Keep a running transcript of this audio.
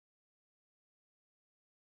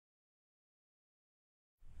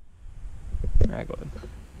Yeah, go ahead.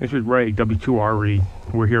 This is Ray, W2RE.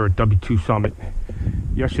 We're here at W2 Summit.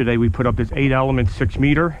 Yesterday we put up this 8-element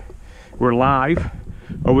 6-meter. We're live.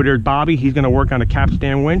 Over there's Bobby. He's going to work on a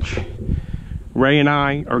capstan winch. Ray and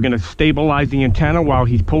I are going to stabilize the antenna while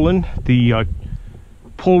he's pulling the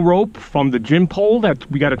pull rope from the gym pole. That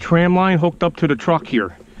we got a tram line hooked up to the truck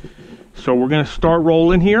here. So we're going to start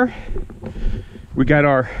rolling here. We got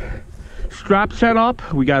our strap set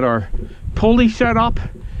up. We got our pulley set up.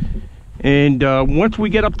 And once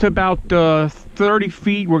we get up to about 30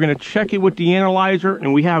 feet, we're going to check it with the analyzer.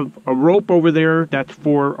 And we have a rope over there that's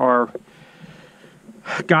for our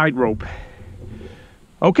guide rope.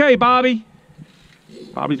 Okay, Bobby.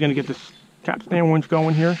 Bobby's going to get this capstan winch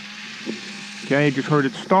going here. Okay, just heard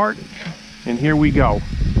it start. And here we go.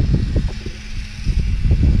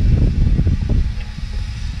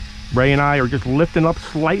 Ray and I are just lifting up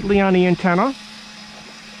slightly on the antenna.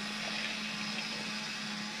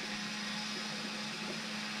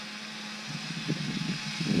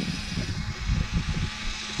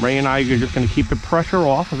 Ray and I are just going to keep the pressure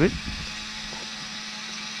off of it.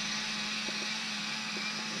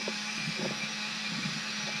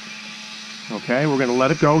 Okay, we're going to let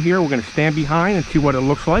it go here. We're going to stand behind and see what it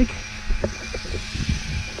looks like.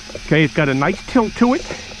 Okay, it's got a nice tilt to it.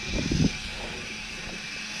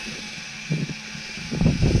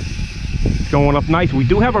 It's going up nice. We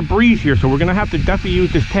do have a breeze here, so we're going to have to definitely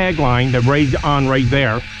use this tagline that Ray's on right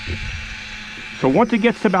there. So once it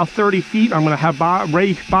gets to about 30 feet, I'm going to have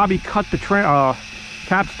Bobby cut the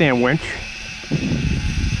capstan winch.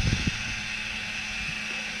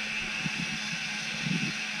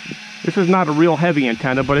 This is not a real heavy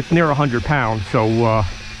antenna, but it's near 100 pounds, so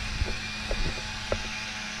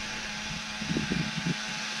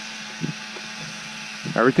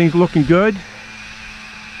everything's looking good.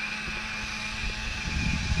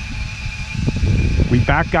 We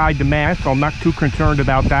back guide the mast, so I'm not too concerned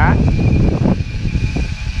about that.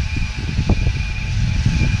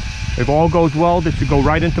 If all goes well, this should go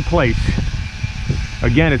right into place.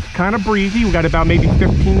 Again, it's kind of breezy. We got about maybe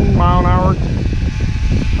 15 mile an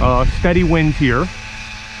hour steady winds here,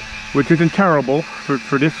 which isn't terrible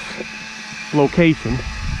for this location.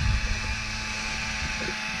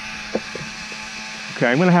 Okay,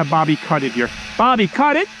 I'm going to have Bobby cut it here. Bobby,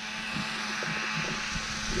 cut it!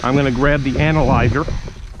 I'm going to grab the analyzer.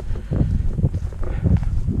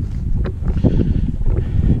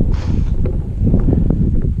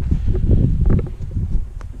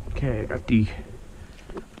 Okay, I got the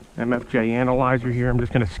MFJ analyzer here. I'm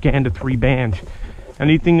just going to scan the 3 bands.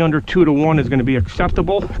 Anything under 2 to 1 is going to be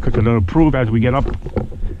acceptable because it'll improve as we get up.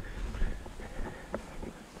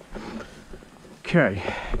 Okay.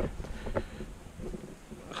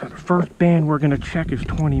 So the first band we're going to check is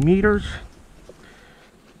 20 meters.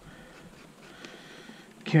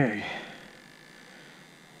 Okay.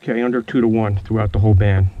 Okay, under 2 to 1 throughout the whole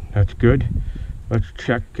band. That's good. Let's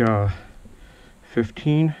check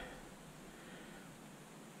 15.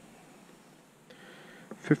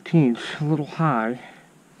 15's a little high.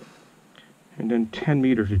 And then 10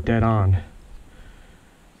 meters is dead on.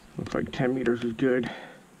 Looks like 10 meters is good.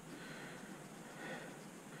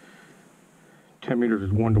 10 meters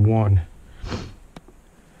is 1 to 1.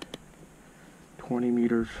 20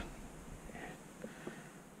 meters.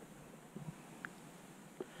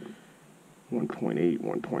 1.8,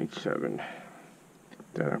 1.7.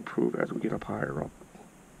 That'll improve as we get up higher up.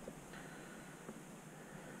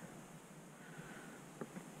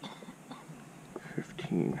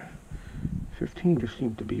 $15 just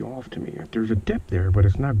seemed to be off to me. There's a dip there, but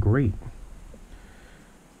it's not great.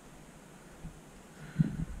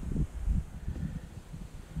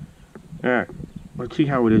 Alright, let's see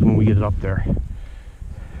how it is when we get it up there.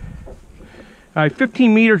 Alright,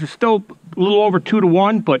 15 meters is still a little over 2 to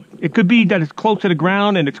 1, but it could be that it's close to the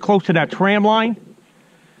ground and it's close to that tram line.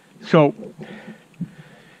 So,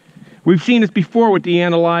 we've seen this before with the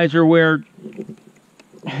analyzer where,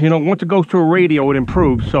 you know, once it goes to a radio, it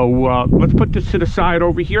improves. So let's put this to the side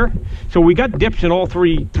over here. So we got dips in all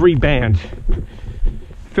three bands.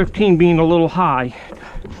 15 being a little high.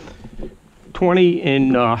 20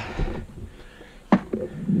 in...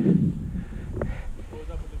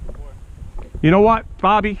 You know what,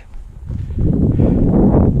 Bobby?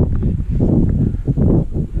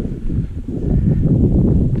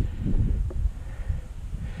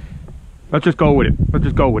 Let's just go with it. Let's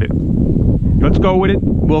just go with it. Let's go with it.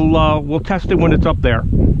 We'll test it when it's up there.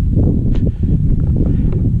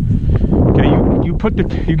 Okay,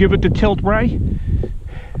 you give it the tilt, Ray?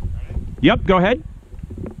 Yep, go ahead.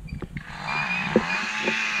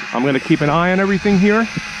 I'm gonna keep an eye on everything here.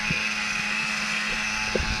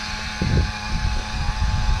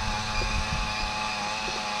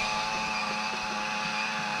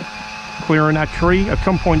 clearing that tree. At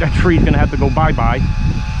some point that tree is going to have to go bye-bye.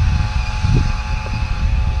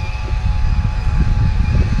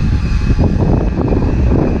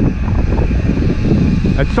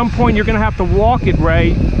 At some point you're going to have to walk it,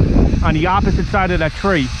 Ray, on the opposite side of that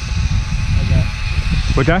tree. Okay.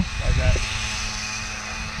 What's that? Okay.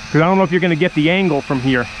 Because I don't know if you're going to get the angle from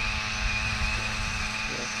here.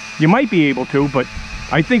 You might be able to, but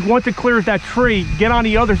I think once it clears that tree, get on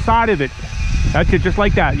the other side of it. That's it, just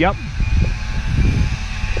like that. Yep.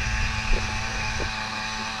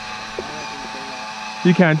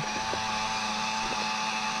 You can.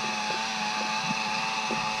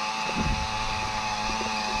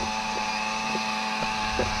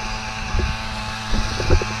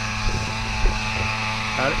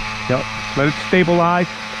 Got it. Yep. Let it stabilize.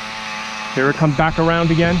 Here it comes back around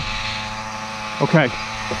again. Okay.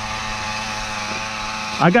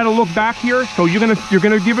 I got to look back here, so you're gonna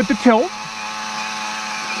give it the tilt.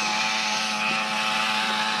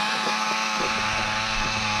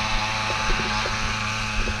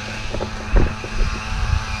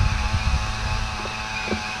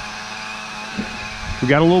 We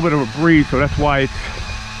got a little bit of a breeze, so that's why it's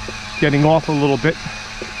getting off a little bit.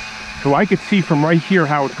 So I could see from right here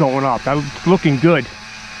how it's going up. That's looking good.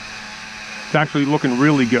 It's actually looking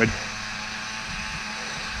really good.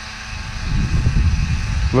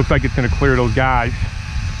 Looks like it's going to clear those guys.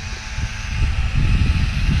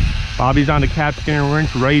 Bobby's on the cat skin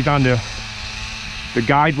wrench. Ray's on the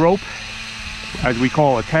guide rope, as we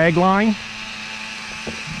call a tag line.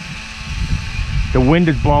 The wind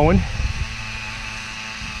is blowing.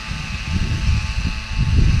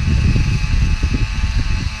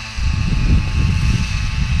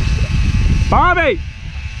 Bobby!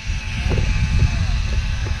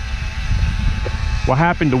 What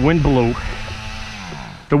happened? The wind blew.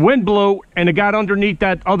 The wind blew and it got underneath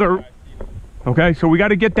that other. Okay, so we got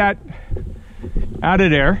to get that out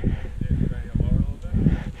of there.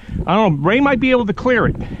 I don't know, Ray might be able to clear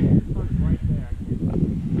it.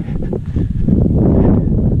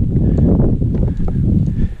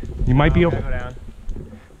 You might be able.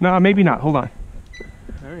 No, maybe not. Hold on.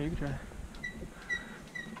 All right, you can try.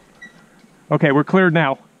 Okay, we're cleared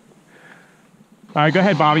now. All right, go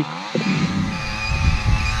ahead, Bobby.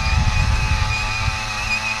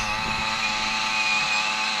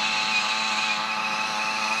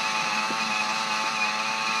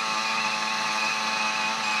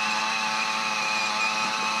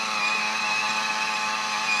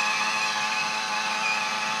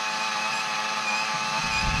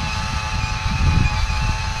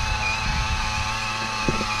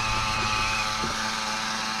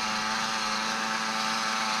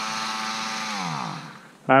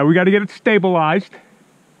 We got to get it stabilized.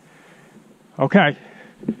 Okay.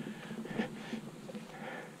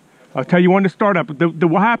 I'll tell you when to start up.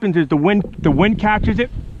 What happens is the wind catches it.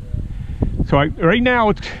 So right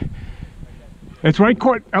now it's right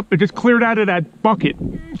caught up. It just cleared out of that bucket.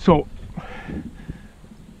 So,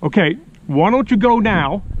 okay, why don't you go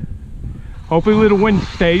now? Hopefully the wind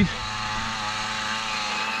stays.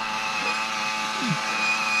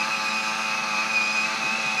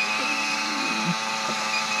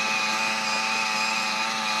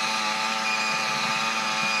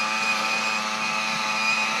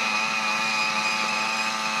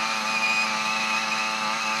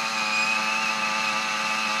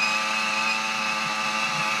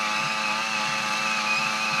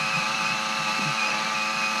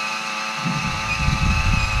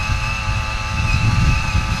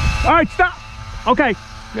 All right, stop. Okay,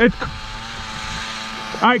 it's all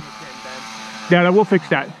right. Yeah, we'll fix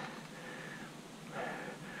that.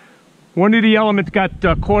 One of the elements got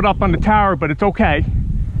caught up on the tower, but it's okay.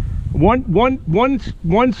 One's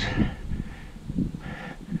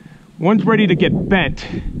ready to get bent.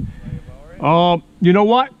 You know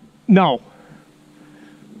what? No.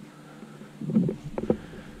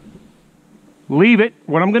 Leave it.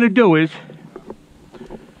 What I'm going to do is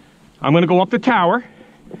I'm going to go up the tower.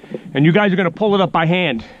 And you guys are going to pull it up by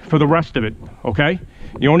hand for the rest of it, okay?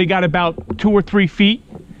 You only got about 2 or 3 feet,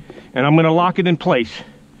 and I'm going to lock it in place.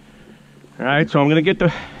 All right, so I'm going to get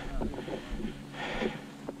the...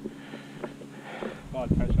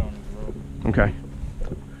 Okay.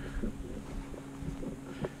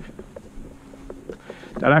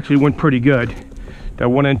 That actually went pretty good. That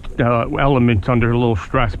one element's under a little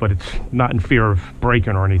stress, but it's not in fear of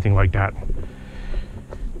breaking or anything like that.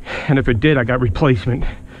 And if it did, I got replacement.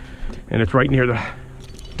 And it's right near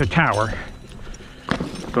the tower.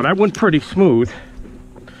 So that went pretty smooth.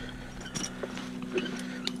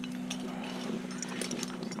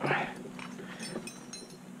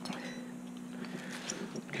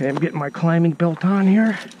 Okay, I'm getting my climbing belt on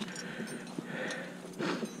here.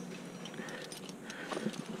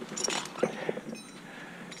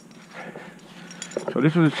 So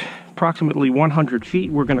this is approximately 100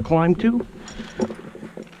 feet we're going to climb to.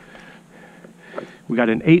 We got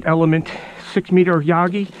an 8-element 6-meter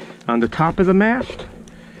Yagi on the top of the mast.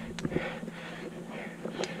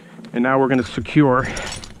 And now we're going to secure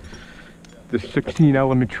the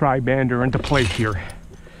 16-element tri-bander into place here.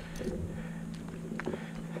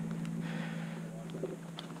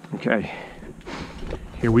 Okay,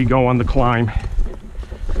 here we go on the climb.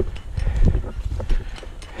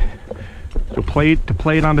 So to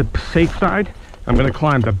play it on the safe side, I'm going to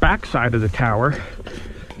climb the back side of the tower,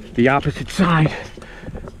 the opposite side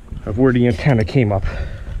of where the antenna came up.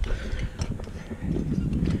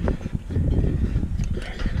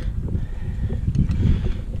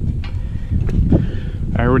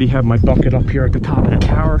 I already have my bucket up here at the top of the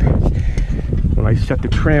tower. When I set the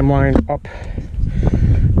tram line up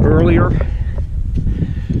earlier,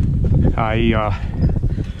 I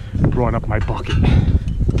brought up my bucket.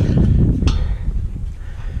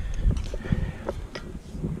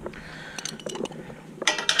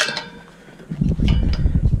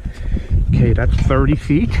 Okay, that's 30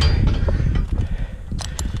 feet.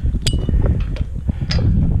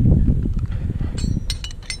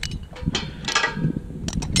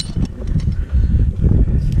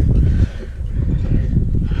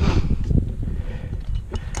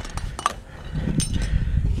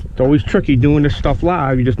 It's always tricky doing this stuff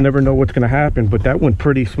live. You just never know what's going to happen, but that went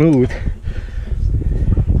pretty smooth.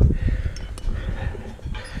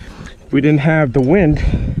 If we didn't have the wind,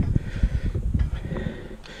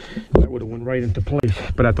 that would have went right into place.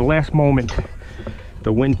 But at the last moment,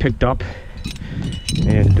 the wind picked up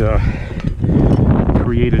and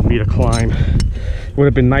created me to climb. It would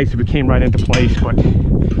have been nice if it came right into place, but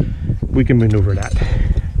we can maneuver that.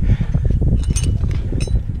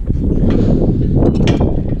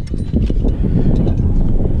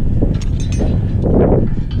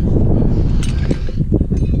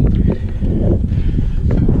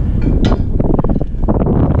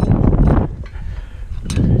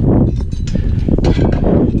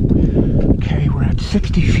 Okay, we're at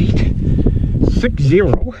 60 feet. 60. You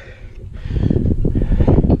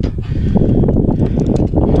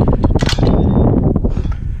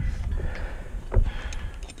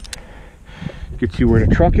can see where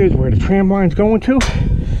the truck is, where the tram line's going to.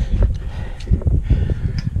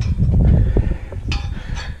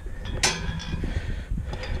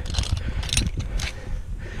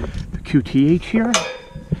 The QTH here.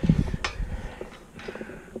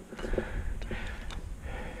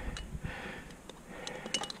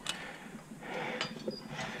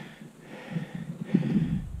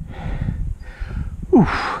 Oof.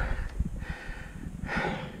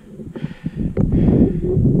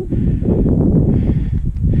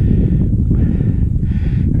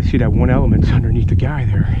 I see that 1 element's underneath the guy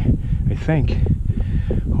there, I think.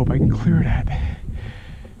 Hope I can clear that.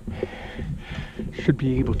 Should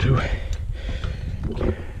be able to.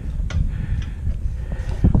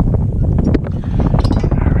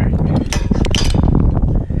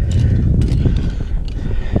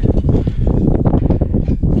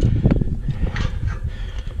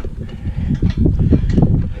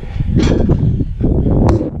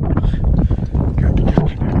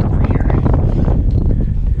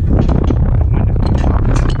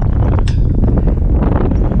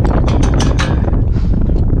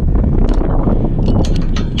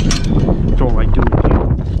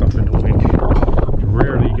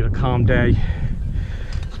 Day,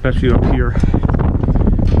 especially up here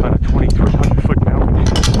on a 2,300 foot mountain.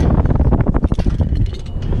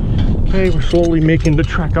 Okay, we're slowly making the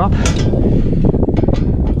trek up.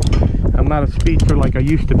 I'm not a speedster like I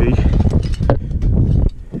used to be.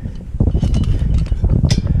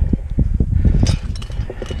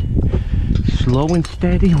 Slow and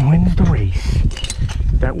steady wins the race.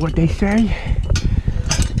 Is that what they say?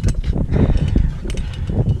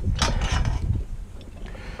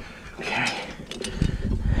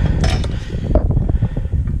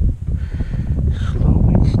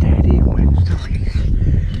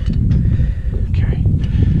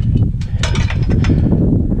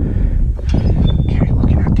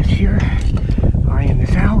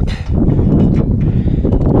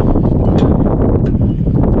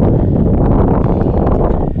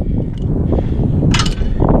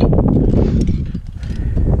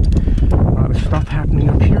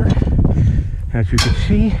 As you can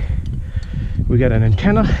see, we got an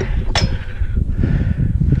antenna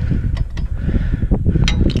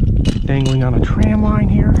dangling on a tram line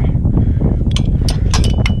here.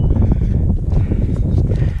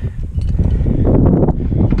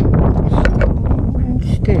 Slow and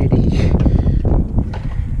steady.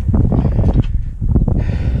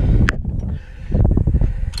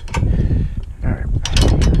 All right.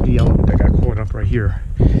 here.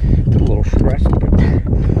 It's a little stressed, but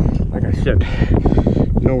like I said,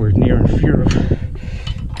 nowhere near in fear of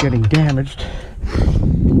getting damaged.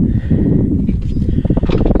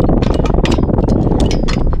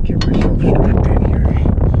 Get myself strapped in here.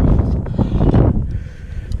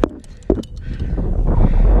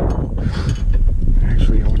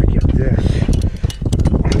 Actually, I want to get this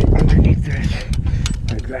underneath this,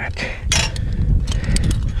 like that.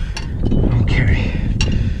 Okay,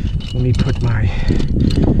 let me put my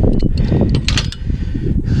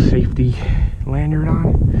safety lanyard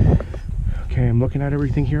on. Okay, I'm looking at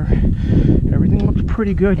everything here. Everything looks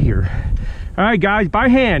pretty good here. All right, guys, by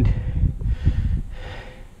hand.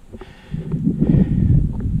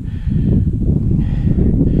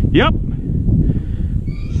 Yep.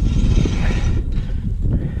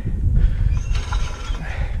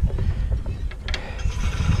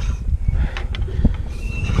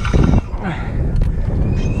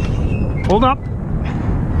 Hold up.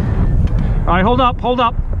 All right, hold up, hold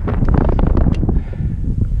up.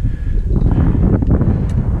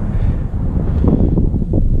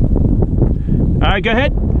 All right, go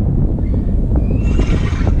ahead.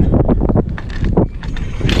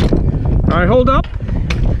 All right, hold up.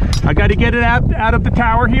 I got to get it out of the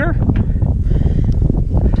tower here.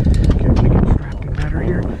 Okay, I'm gonna get strapped in better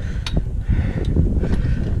here.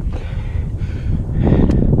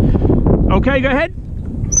 Okay, go ahead.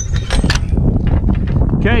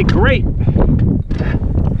 Okay, great.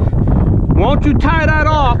 Won't you tie that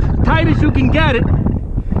off, tight as you can get it.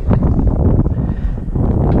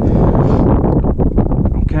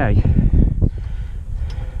 Okay.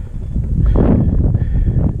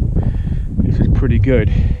 This is pretty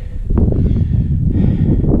good.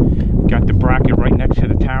 Got the bracket right next to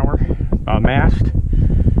the tower mast.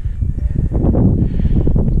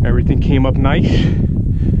 Everything came up nice.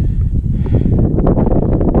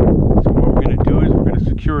 So what we're gonna do is we're gonna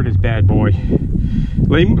secure this bad boy.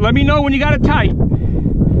 Let me know when you got it tight. I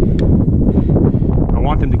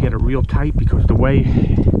want them to get it real tight because the way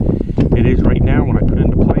it is right now, when I put it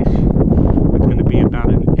into place, it's going to be about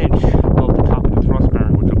an inch above the top of the thrust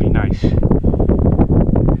bearing, which will be nice.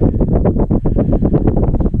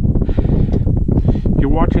 If you're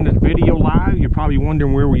watching this video live, you're probably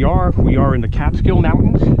wondering where we are. We are in the Catskill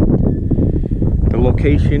Mountains. The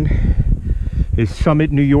location is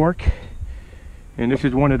Summit, New York. And this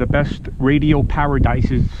is one of the best radio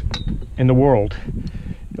paradises in the world.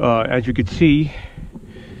 As you can see,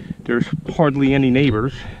 there's hardly any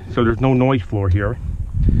neighbors, so there's no noise floor here.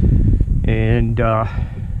 And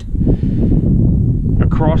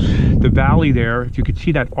across the valley there, if you could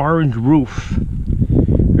see that orange roof,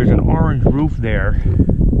 there's an orange roof there.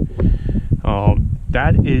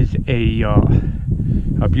 That is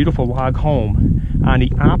a beautiful log home. On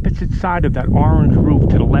the opposite side of that orange roof,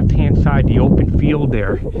 to the left-hand side, the open field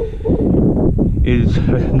there, is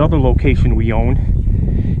another location we own.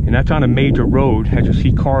 And that's on a major road, as you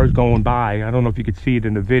see cars going by. I don't know if you could see it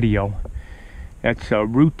in the video. That's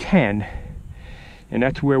Route 10, and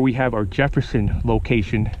that's where we have our Jefferson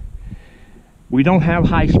location. We don't have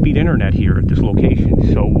high-speed internet here at this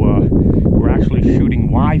location, so we're actually shooting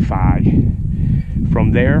Wi-Fi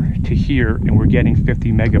from there to here, and we're getting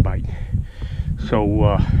 50 megabyte.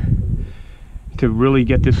 So to really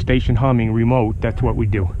get this station humming remote, that's what we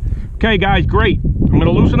do. Okay, guys, great. I'm going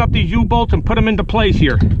to loosen up these U-bolts and put them into place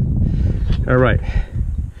here. All right.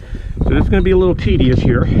 So this is going to be a little tedious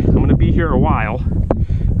here. I'm going to be here a while.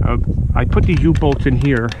 I put these U-bolts in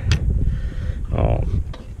here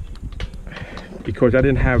because I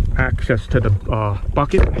didn't have access to the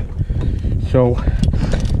bucket. So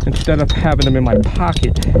instead of having them in my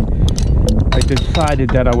pocket, I decided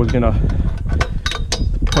that I was going to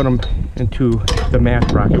put them into the mast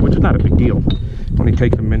bracket, which is not a big deal. Only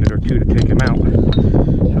takes a minute or two to take them out.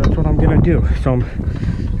 So that's what I'm going to do. So I'm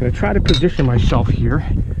going to try to position myself here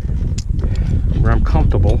where I'm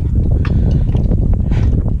comfortable.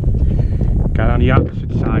 Got on the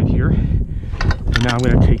opposite side here. And now I'm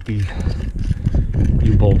going to take these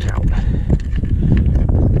U-bolts out.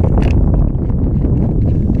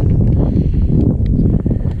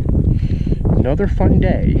 Another fun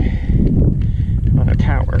day on a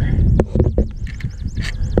tower.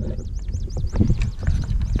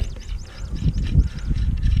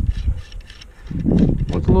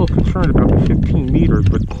 I was a little concerned about the 15 meters,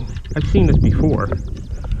 but I've seen this before.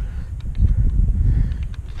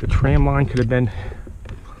 The tram line could have been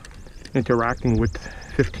interacting with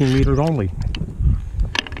 15 meters only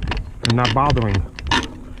and not bothering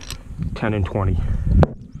 10 and 20.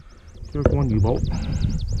 There's one U-bolt.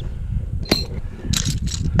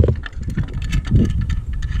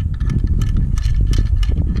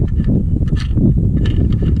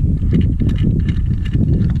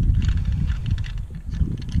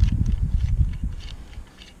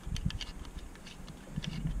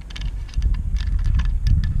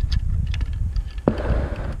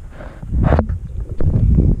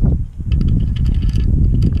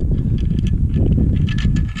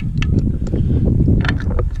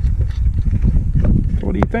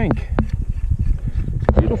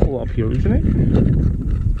 here, isn't it?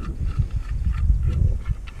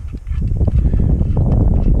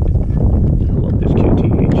 I love this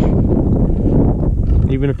KTH.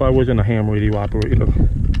 Even if I wasn't a ham radio operator,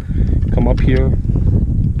 come up here,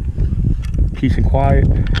 peace and quiet,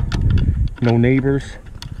 no neighbors,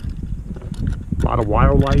 a lot of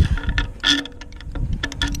wildlife.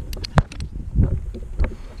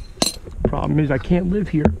 Problem is I can't live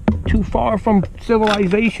here. Too far from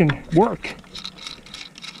civilization. Work.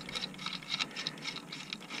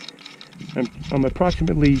 I'm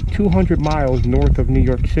approximately 200 miles north of New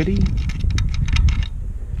York City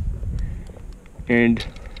and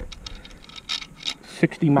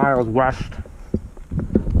 60 miles west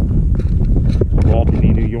of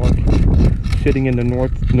Albany, New York, sitting in the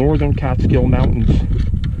northern Catskill Mountains.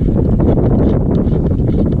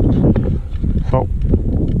 So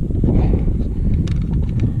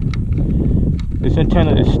this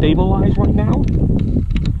antenna is stabilized right now.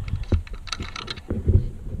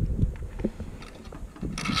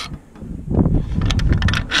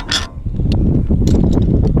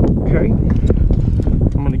 Okay, I'm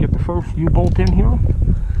going to get the first U-bolt in here.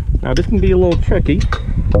 Now this can be a little tricky.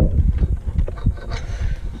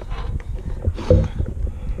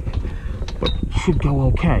 But it should go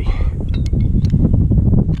okay.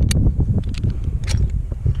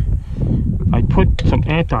 I put some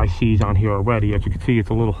anti-seize on here already. As you can see, it's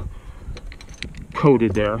a little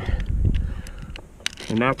coated there.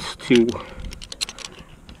 And that's to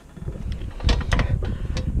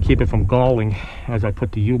keep it from galling as I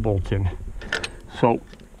put the U-bolts in. So,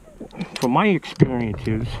 from my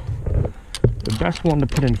experiences, the best one to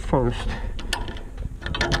put in first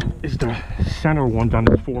is the center one on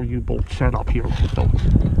the 4 U-bolt setup here. So,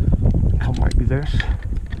 it might be this.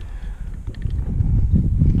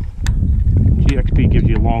 GXP gives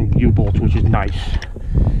you long U-bolts, which is nice.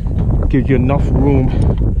 Gives you enough room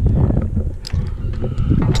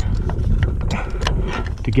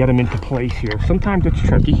to get them into place here. Sometimes it's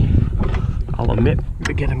tricky, I'll admit,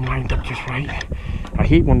 to get them lined up just right. I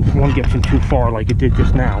hate when one gets in too far like it did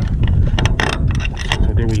just now.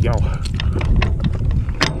 So there we go.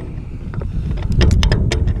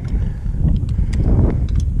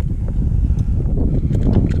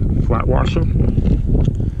 Flat washer.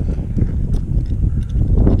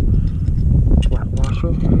 Flat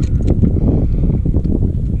washer.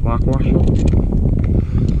 Lock washer.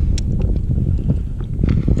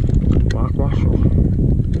 Lock washer.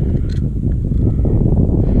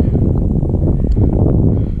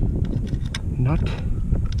 Nut.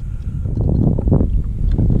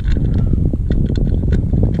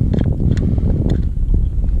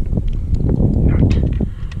 Nut.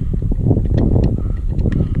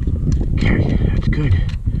 Okay, that's good.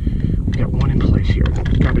 We got one in place here.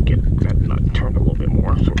 Gotta get that nut turned a little bit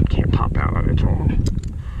more so it can't pop out on its own.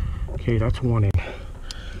 Okay, that's one in.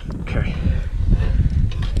 Okay.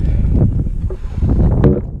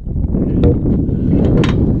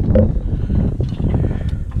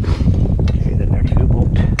 Okay, the next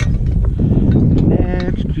U-bolt.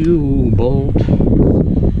 Next U-bolt.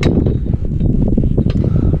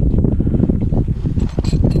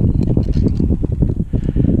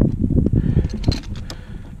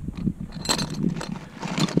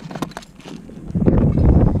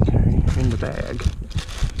 Okay, in the bag.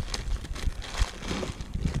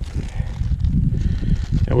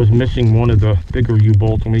 I was missing one of the bigger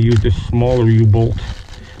U-bolts. I'm going to use this smaller U-bolt.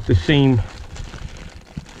 The same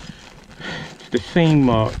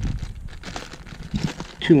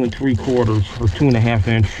 2 3/4 or 2.5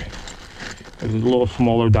 inch. It's a little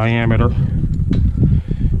smaller diameter.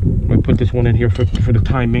 I'm going to put this one in here for the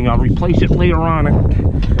time being. I'll replace it later on.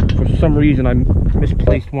 For some reason I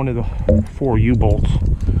misplaced one of the 4 U-bolts.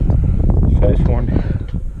 So this one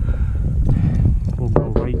will go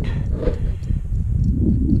right.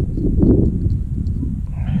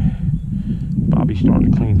 Bobby's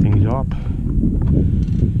starting to clean things up.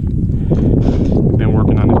 We've been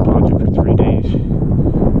working on this project for 3 days.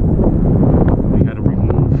 We had to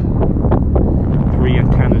remove 3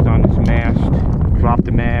 antennas on this mast, drop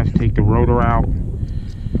the mast, take the rotor out,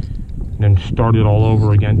 and then start it all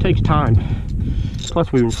over again. It takes time.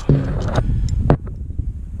 Plus we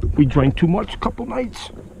drank too much a couple nights.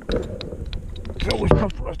 So it was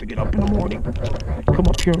tough for us to get up in the morning. Come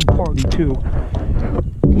up here and party too.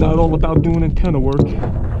 Not all about doing antenna work.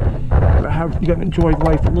 You gotta enjoy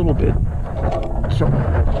life a little bit. So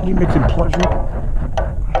we mixing pleasure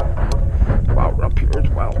while we're up here as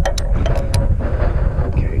well.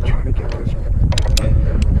 Okay, trying to get this.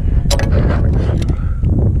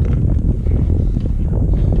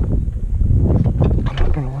 Come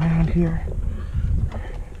up and around here.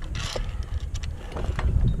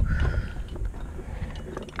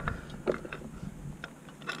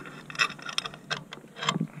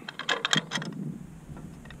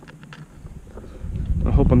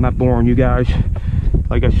 I'm not boring you guys.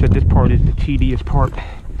 Like I said, this part is the tedious part.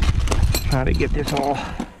 Trying to get this all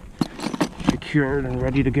secured and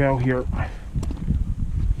ready to go here.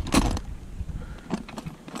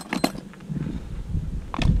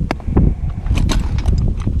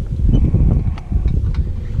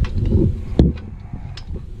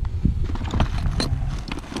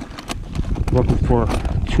 Looking for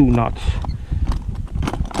 2 nuts.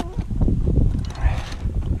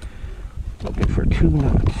 Looking for 2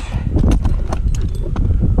 nuts.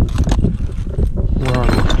 Where are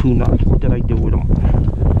those 2 nuts? What did I do with them?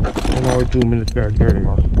 I always do them in this bag. There they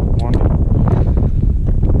are. 1,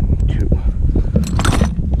 2.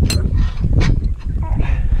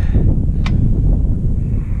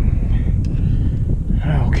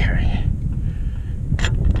 Okay.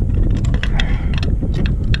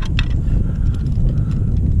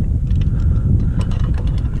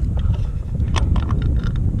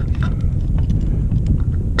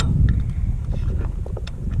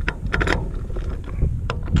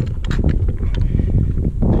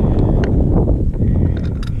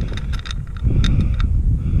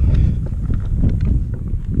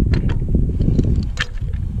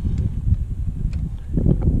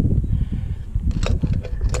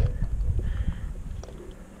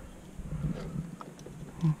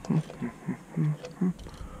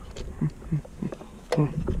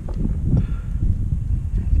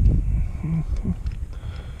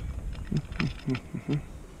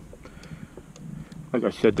 Like I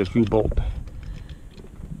said, this U-bolt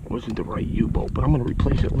wasn't the right U-bolt, but I'm going to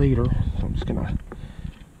replace it later. So I'm just going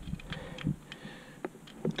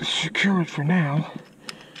to secure it for now.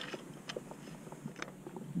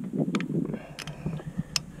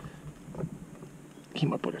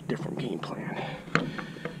 Came up with a different game plan.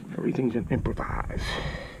 Everything's an improvise.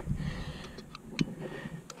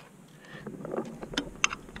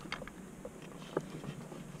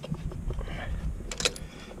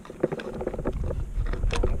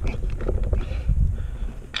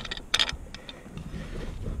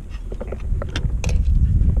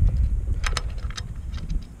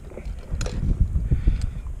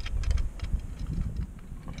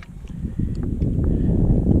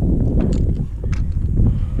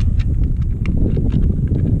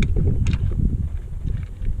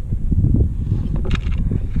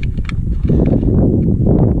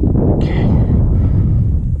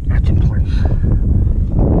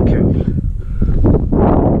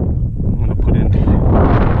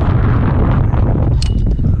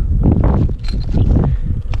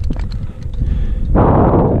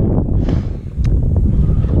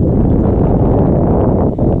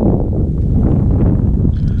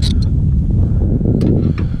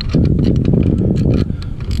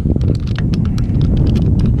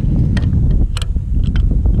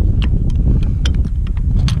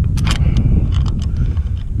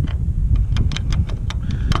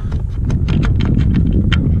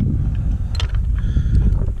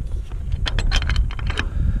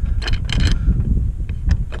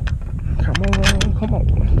 Come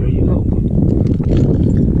on, there you go.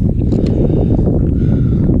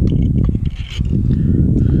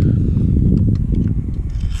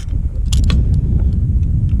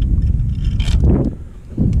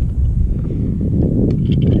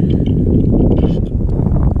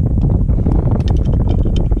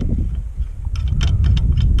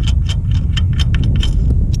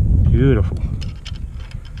 Beautiful.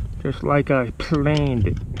 Just like I planned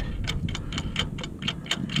it.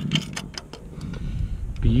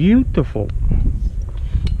 Beautiful.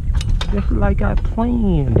 Just like I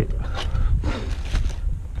planned it.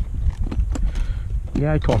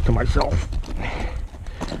 Yeah, I talk to myself.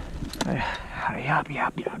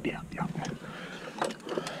 Yup.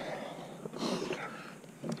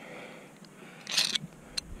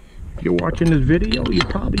 If you're watching this video, you're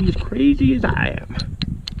probably as crazy as I am.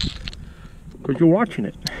 Because you're watching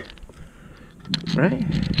it. Right?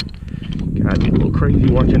 I'd be a little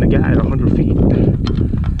crazy watching a guy at 100 feet.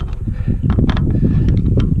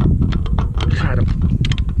 Try to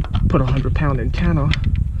put a 100-pound antenna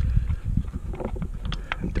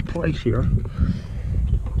into place here.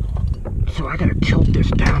 So I gotta tilt this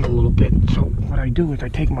down a little bit. So what I do is I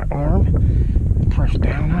take my arm and press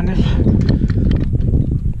down on this,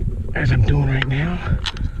 as I'm doing right now.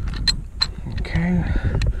 Okay.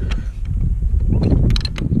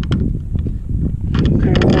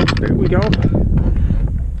 Okay, there we go.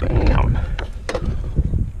 Bam.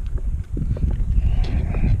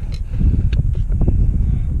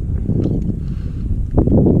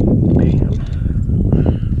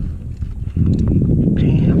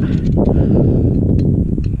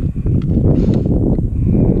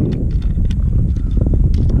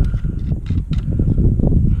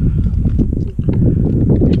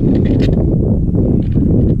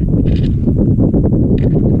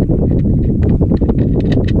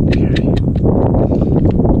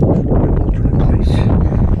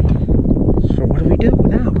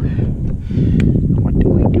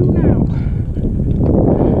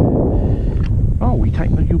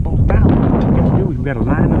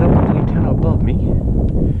 of me.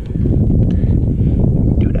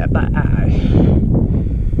 Do that by eye.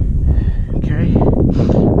 Okay.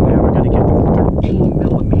 Now we're going to get the 13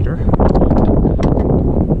 millimeter.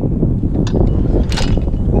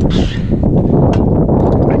 Oops.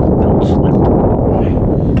 My belt slipped.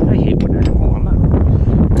 I hate when I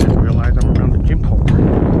didn't realize I'm around the gym pole.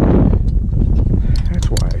 That's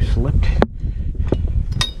why I slipped.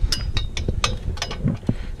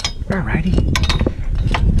 Alrighty.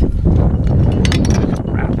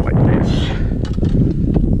 Wrap like this.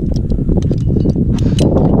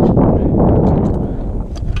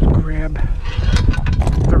 Grab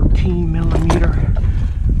 13 millimeter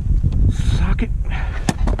socket.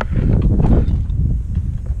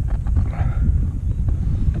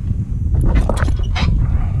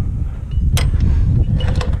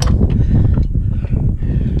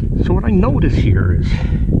 So what I notice here is,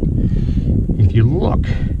 if you look,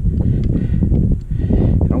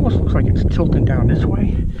 it almost looks like it's tilting down this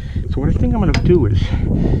way. So what I think I'm going to do is,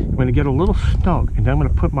 I'm going to get a little snug, and then I'm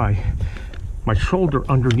going to put my shoulder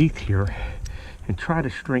underneath here and try to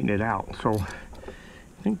straighten it out. So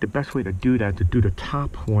I think the best way to do that is to do the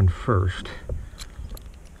top one first.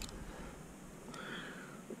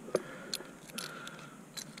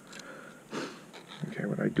 Okay,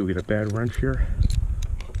 what I do, get a bad wrench here.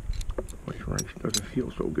 Which wrench doesn't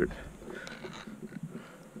feel so good.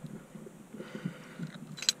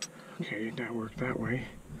 Okay, that worked that way.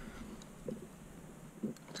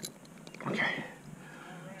 Okay.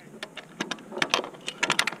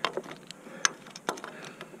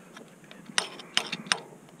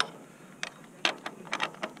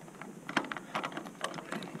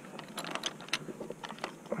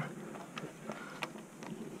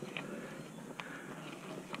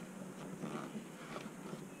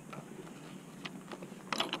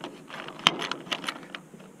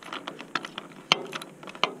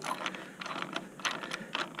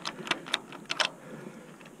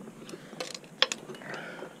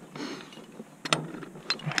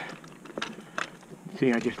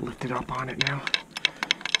 See, I just lifted up on it now.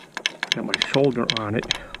 Got my shoulder on it.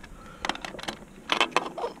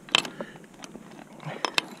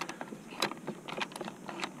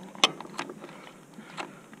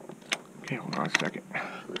 Okay, hold on a second.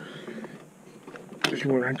 This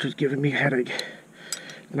wrench is giving me a headache.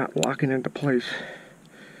 Not locking into place.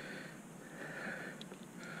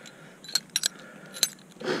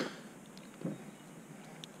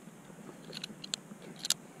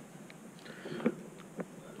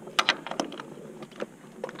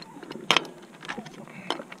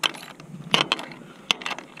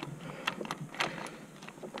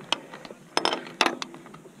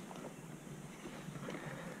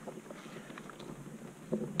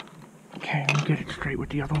 Okay, let me get it straight with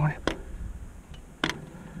the other one.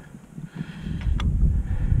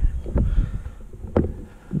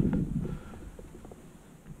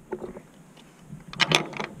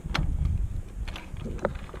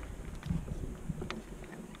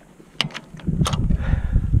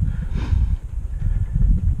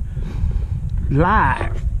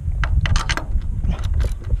 Live.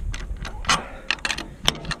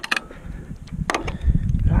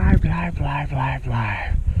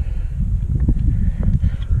 Live.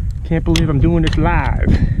 Can't believe I'm doing this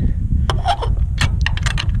live.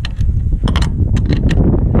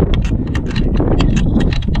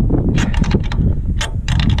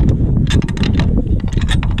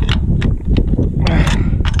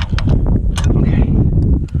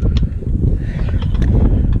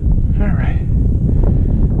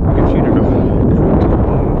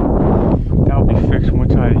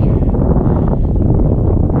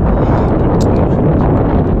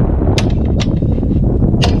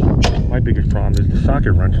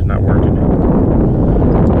 Socket wrench is not working.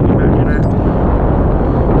 Can you imagine that?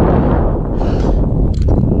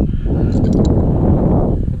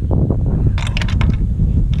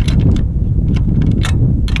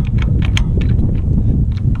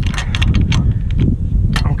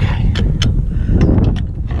 Okay.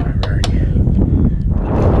 Alright.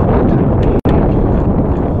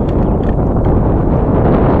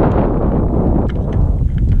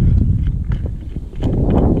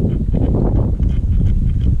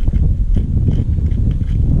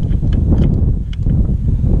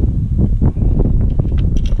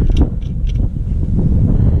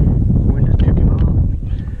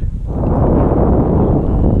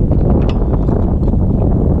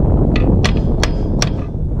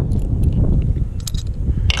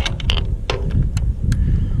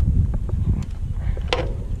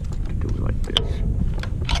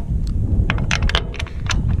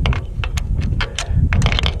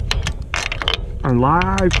 On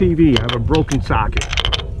live TV, I have a broken socket.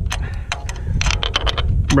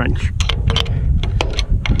 wrench.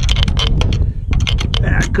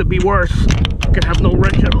 That could be worse. Could have no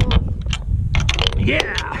wrench at all.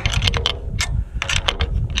 Yeah.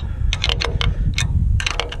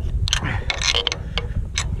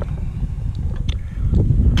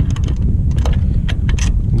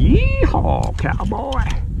 Yeehaw, cowboy.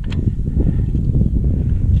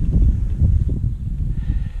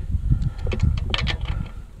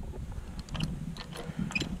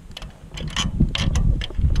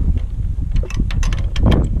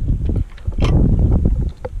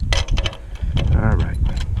 All right.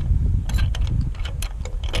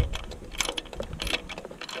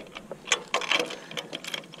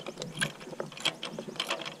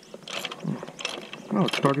 Oh,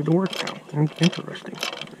 it started to work now. Interesting.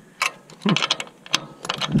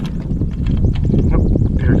 Nope,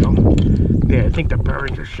 there we go. Yeah, I think the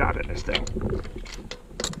bearings are shot in this thing.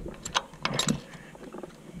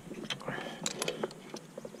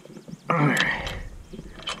 Alright.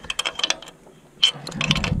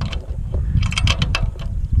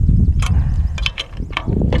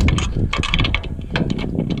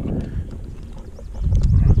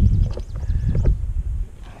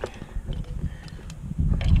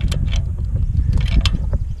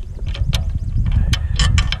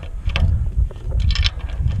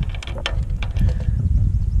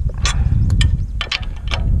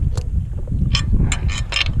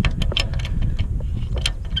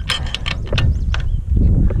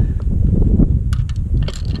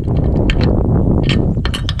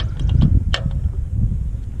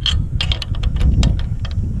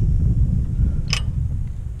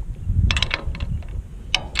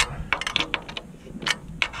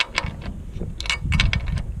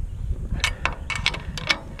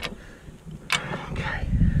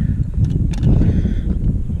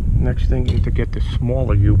 Next thing is to get the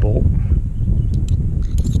smaller U-bolt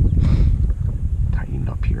tightened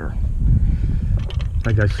up here.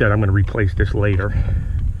 Like I said, I'm going to replace this later.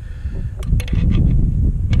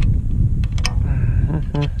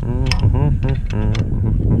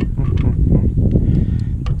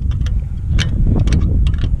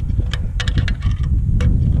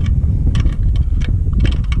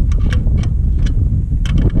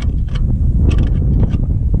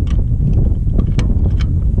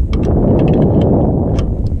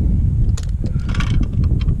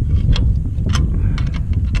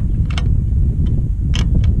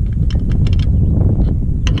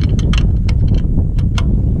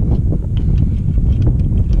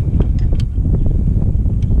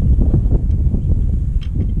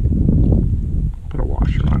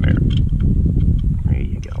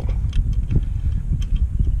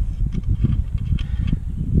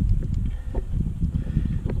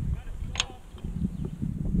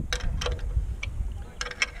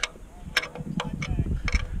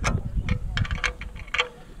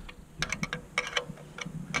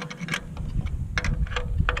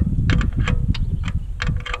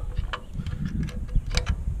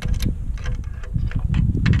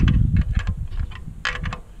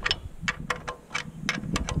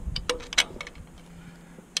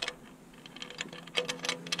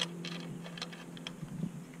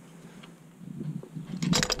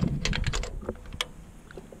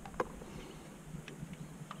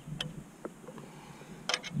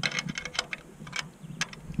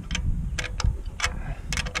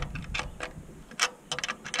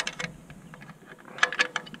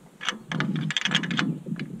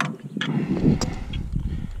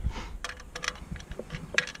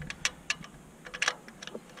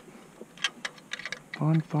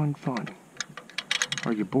 Fun.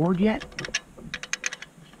 Are you bored yet?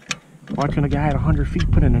 Watching a guy at 100 feet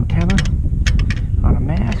put an antenna on a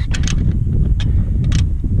mast?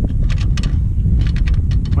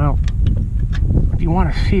 Well, if you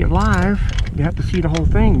want to see it live, you have to see the whole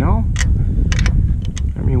thing, no?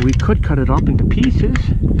 I mean, we could cut it up into pieces,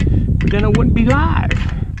 but then it wouldn't be live,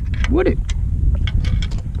 would it?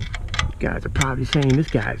 You guys are probably saying this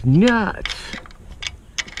guy's nuts.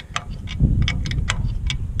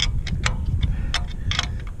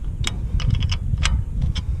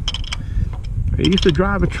 I used to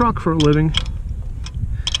drive a truck for a living.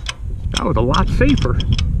 That was a lot safer.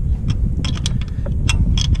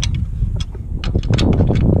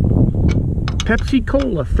 Pepsi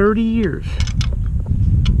Cola, 30 years.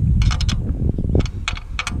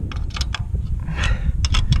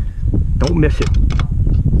 Don't miss it.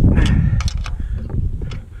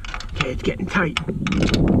 Okay, it's getting tight.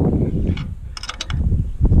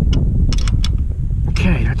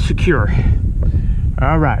 Okay, that's secure.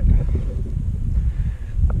 All right.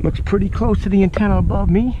 Looks pretty close to the antenna above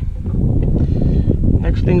me.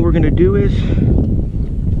 Next thing we're going to do is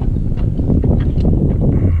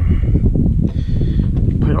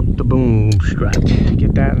boom strut.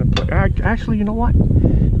 Get that in the, actually, you know what?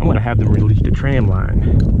 I'm gonna have them release the tram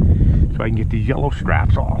line so I can get these yellow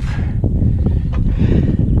straps off.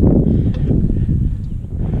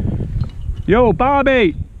 Yo,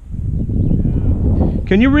 Bobby,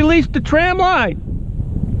 can you release the tram line?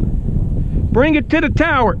 Bring it to the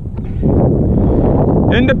tower.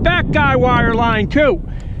 And the back guy wire line too.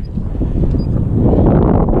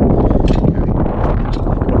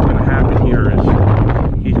 What's gonna happen here is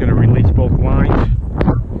he's gonna release both lines.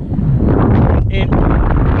 And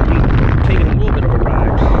he's taking a little bit of a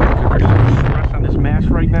ride. There's some stress on this mast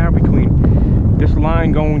right now between this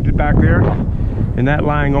line going to back there and that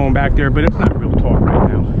line going back there, but it's not real taut right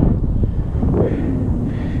now.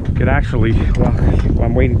 Could actually, well,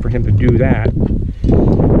 I'm waiting for him to do that,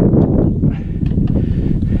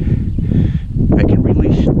 I can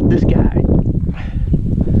release this guy.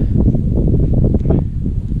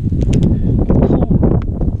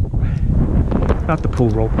 Not the pull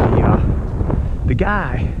rope, the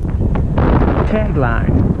guy, tag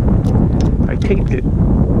line. I taped it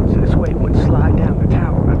so this way it wouldn't slide down the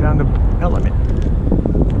tower, down the element.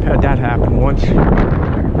 I've had that happen once.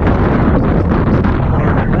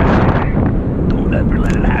 Don't ever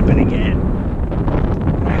let it happen again.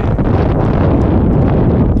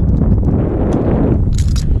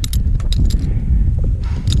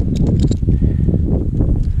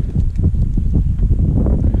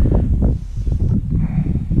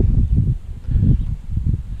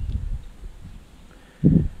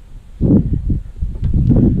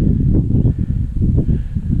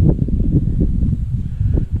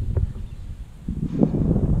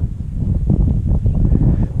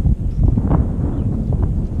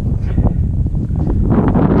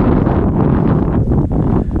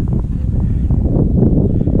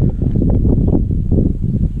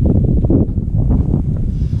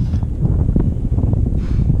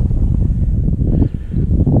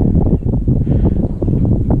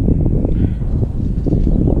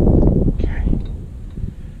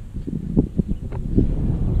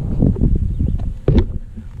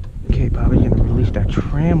 That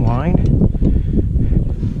tram line.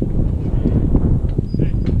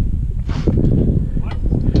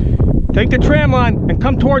 Take the tram line and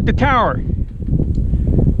come toward the tower.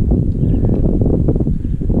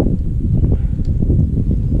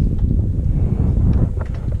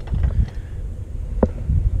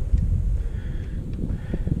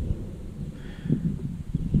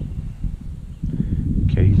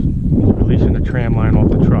 Okay, he's releasing the tram line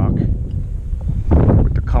off the truck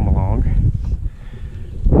with the come along.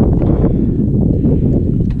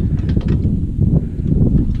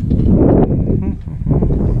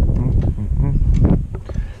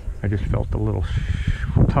 I just felt a little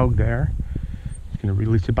tug there. He's going to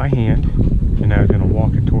release it by hand, and now he's going to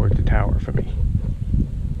walk it towards the tower for me.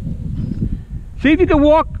 See if you can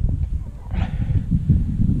walk.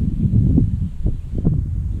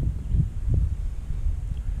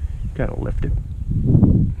 Got to lift it.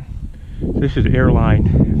 This is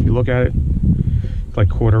airline. If you look at it, it's like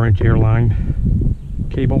 1/4-inch airline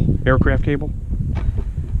cable, aircraft cable.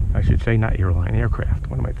 I should say not airline, aircraft.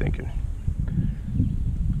 What am I thinking?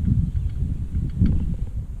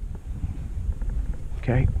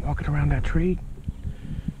 Okay, walking around that tree.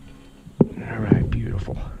 All right,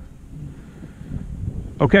 beautiful.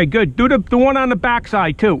 Okay, good. Do the one on the back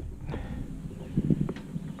side too.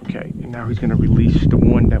 Okay, and now he's going to release the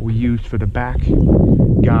one that we used for the back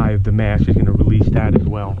guy of the mast. He's going to release that as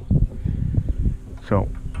well. So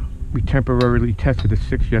we temporarily tested the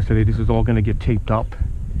 6 yesterday. This is all going to get taped up.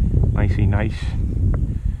 Nicey nice.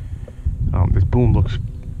 This boom looks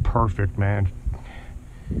perfect, man.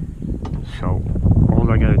 So all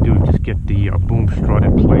I gotta do is just get the boom strut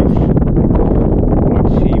in place.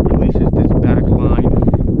 Once he releases this back line,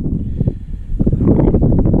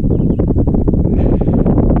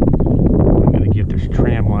 I'm gonna get this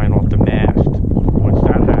tram line off the mast. Once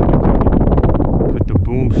that happens, I'll put the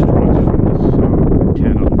boom struts from this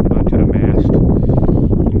antenna onto the mast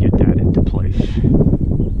and get that into place.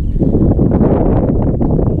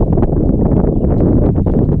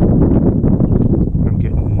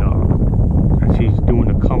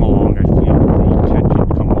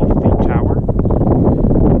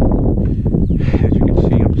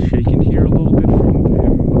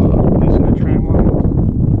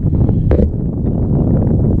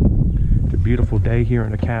 Beautiful day here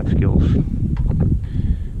in the Catskills.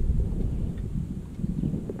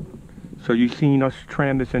 So you've seen us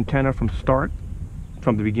tram this antenna from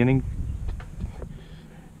the beginning,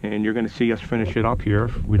 and you're going to see us finish it up here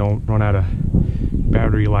if we don't run out of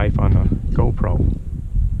battery life on the GoPro.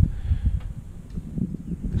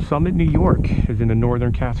 Summit, New York is in the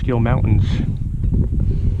northern Catskill Mountains.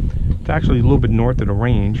 It's actually a little bit north of the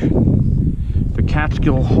range. The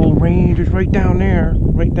Catskill whole range is right down there,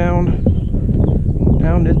 right down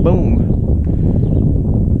this boom.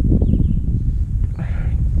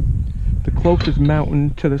 The closest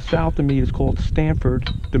mountain to the south of me is called Stanford.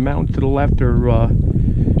 The mountains to the left are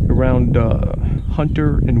around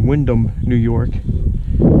Hunter and Windham, New York.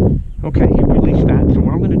 Okay, he released that. So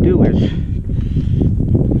what I'm going to do is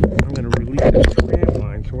I'm going to release this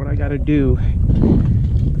Tram-Line. So what I got to do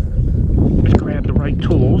is grab the right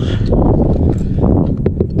tools.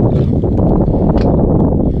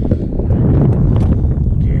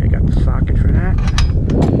 Okay, I got the socket for that.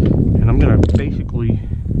 And I'm going to basically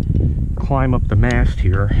climb up the mast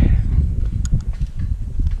here.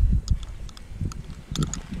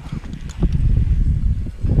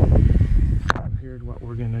 Here's what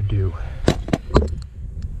we're gonna do.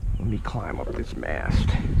 Let me climb up this mast.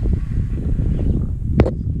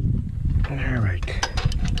 All right.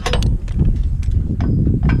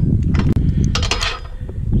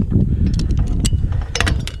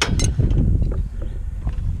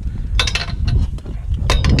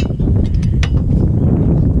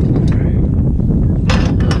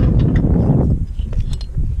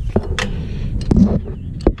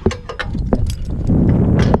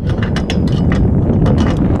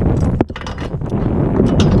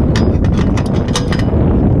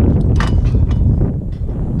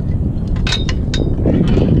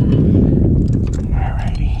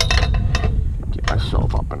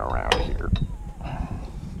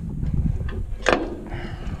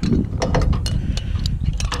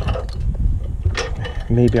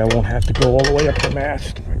 Maybe I won't have to go all the way up the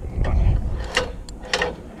mast.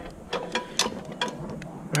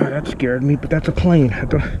 Oh, that scared me, but that's a plane. I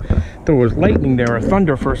thought there was lightning there, or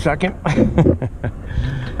thunder for a second.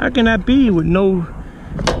 How can that be with no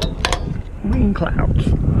rain clouds?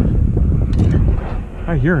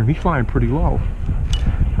 I hear him. He's flying pretty low.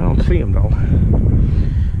 I don't see him though.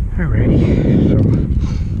 Alrighty, so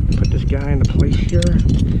put this guy into place here.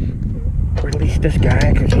 Release this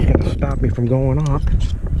guy because he's going to stop me from going up.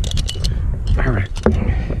 Alright.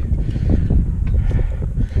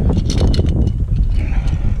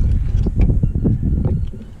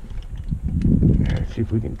 Let's see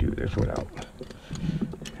if we can do this without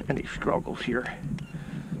any struggles here.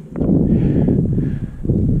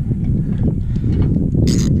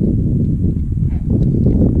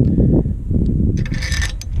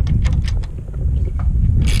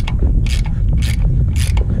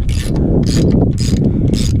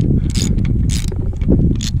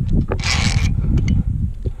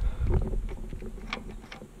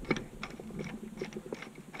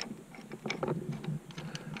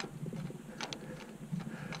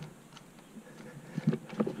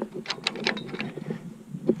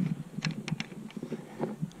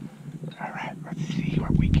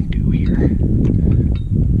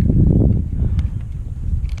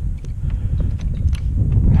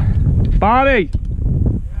 Bobby,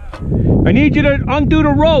 I need you to undo the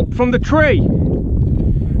rope from the tree.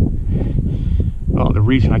 Oh, the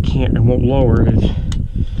reason I can't and won't lower is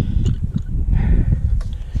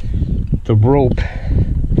the rope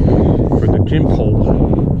for the gym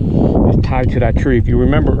pole is tied to that tree. If you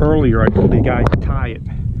remember earlier, I told the guy to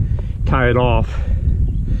tie it off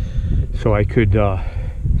so I could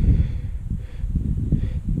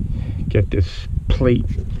get this plate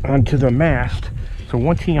onto the mast. So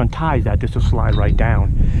once he unties that, this will slide right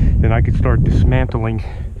down. Then I can start dismantling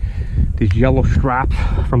these yellow straps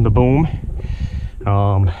from the boom.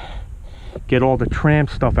 Get all the tram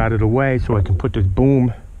stuff out of the way so I can put this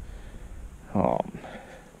boom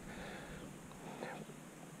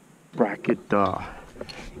bracket,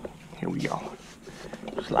 here we go.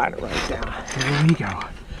 Slide it right down. Here we go.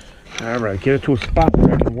 Alright, get it to a spot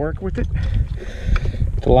where I can work with it.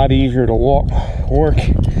 It's a lot easier to work.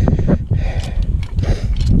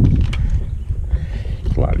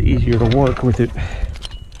 It's a lot easier to work with it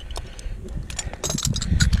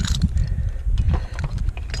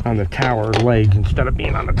on the tower legs instead of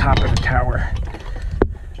being on the top of the tower.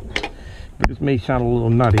 But this may sound a little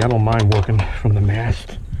nutty. I don't mind working from the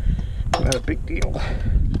mast. Not a big deal.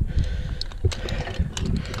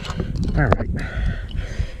 Alright.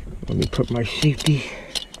 Let me put my safety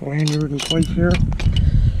lanyard in place here.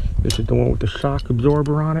 This is the one with the shock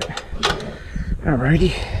absorber on it.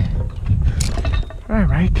 Alrighty.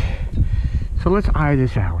 Alright. So let's eye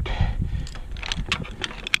this out.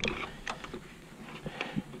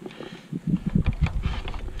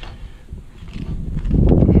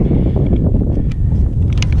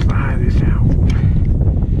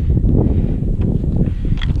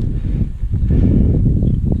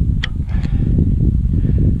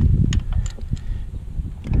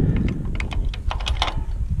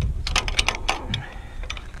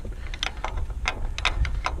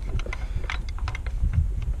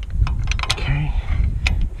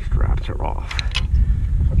 lights are off.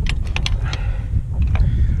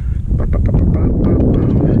 What I'm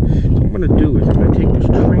going to do is I'm going to take this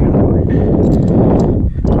tram line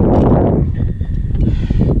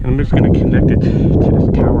and I'm just going to connect it to this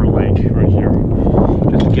tower leg right here,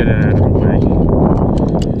 just to get it out of the way.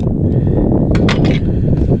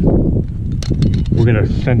 We're going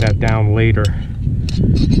to send that down later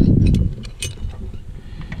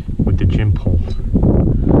with the gym pole.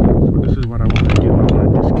 So this is what I want to do. I want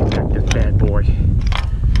to disconnect this bad boy.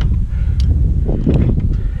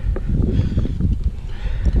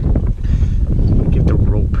 Get the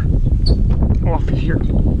rope off of here.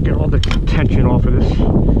 Get all the tension off of this.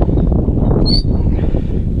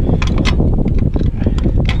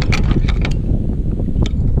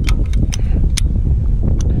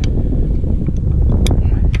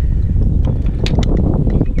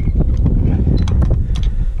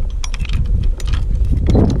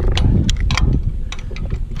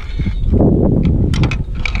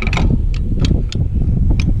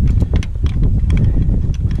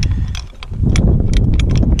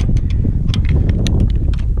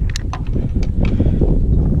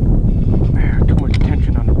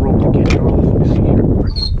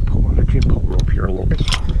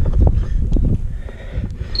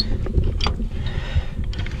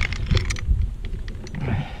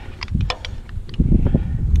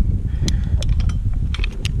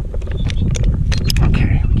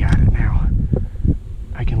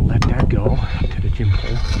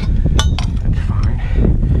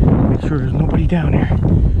 Down here.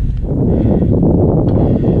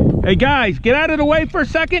 Hey guys, get out of the way for a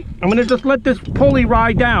second. I'm gonna just let this pulley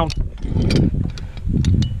ride down.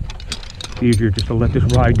 It's easier just to let this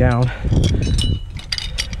ride down.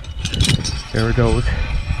 There it goes.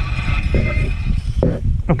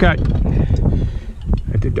 Okay.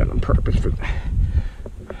 I did that on purpose for that.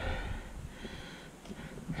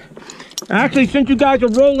 Actually, since you guys are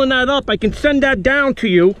rolling that up, I can send that down to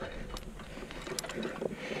you.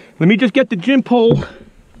 Let me just get the gym pole.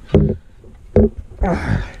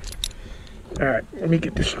 Alright, let me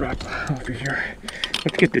get this strap off of here.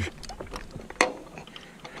 Let's get this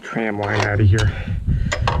tram line out of here.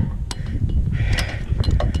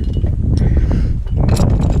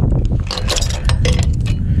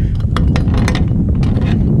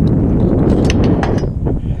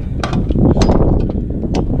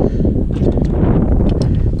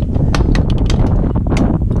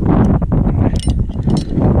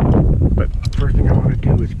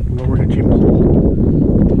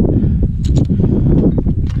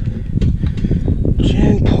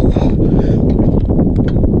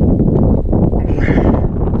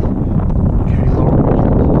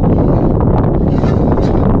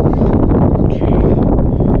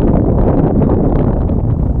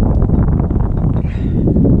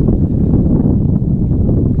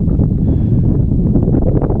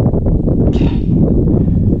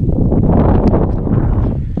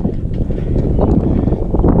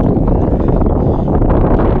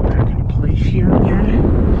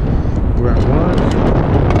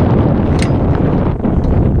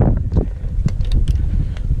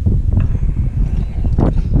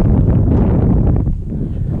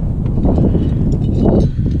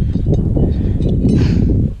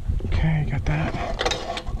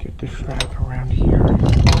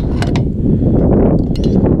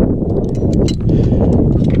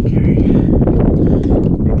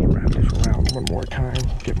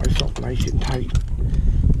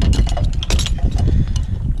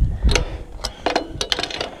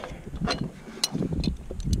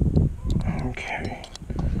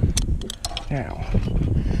 Now, I'm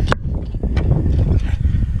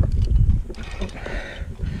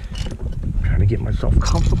trying to get myself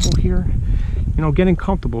comfortable here. You know, getting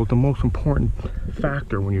comfortable is the most important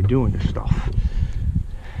factor when you're doing this stuff.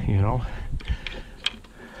 You know?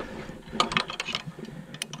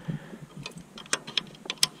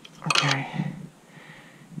 Okay.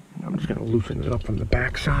 I'm just going to loosen it up from the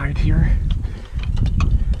back side here.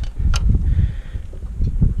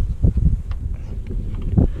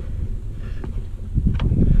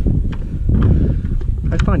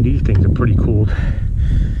 I find these things are pretty cool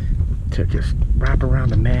to just wrap around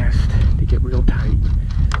the mast to get real tight.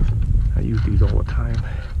 I use these all the time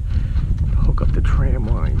to hook up the tram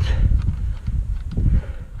lines.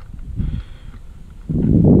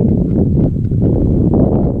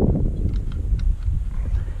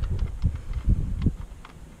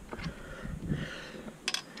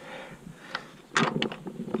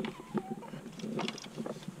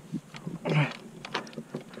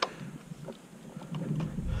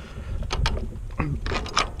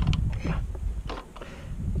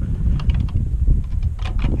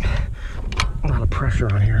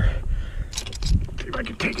 Pressure on here. if I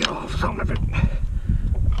can take it off, some of it.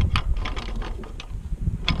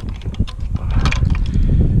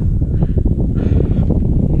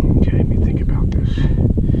 Okay, let me think about this.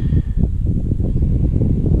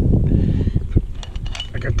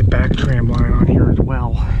 I got the back tram line on here as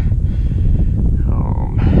well.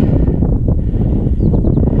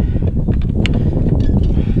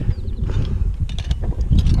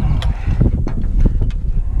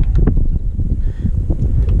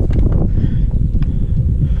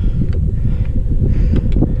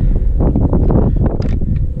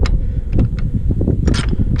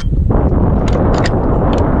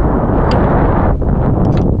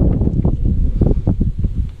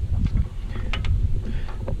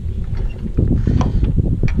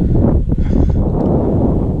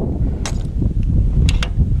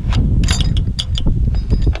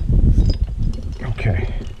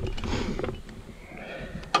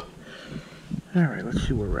 All right, let's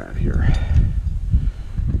see where we're at here.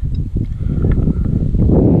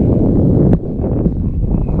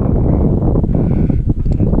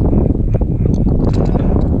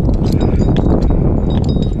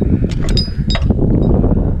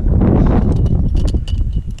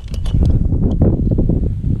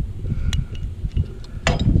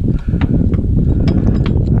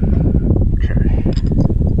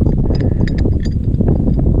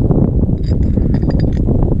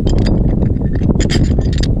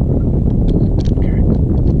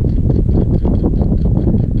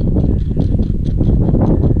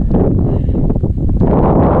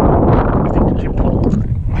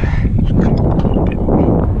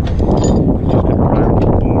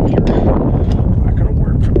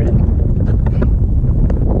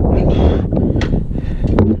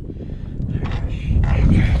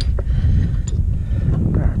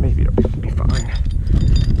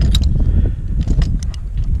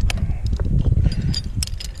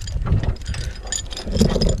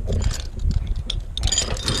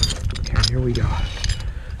 Here we go.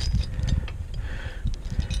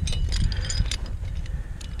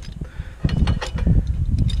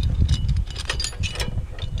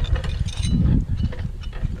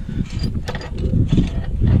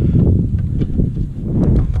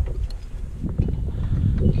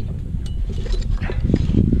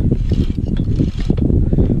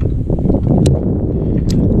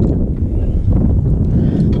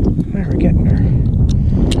 There, we're getting there.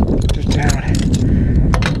 Just down.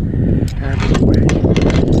 Out of the way.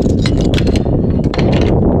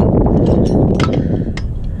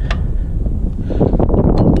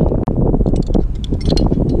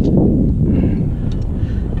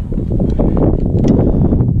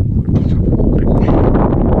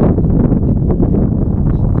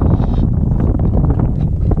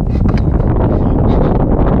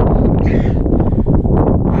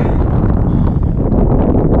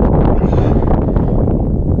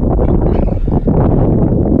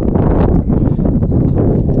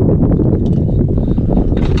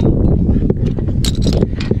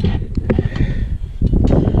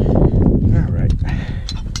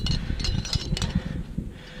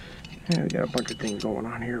 Yeah, we got a bunch of things going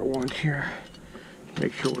on here at once here.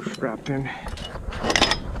 Make sure we're strapped in.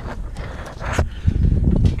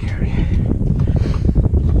 Okay.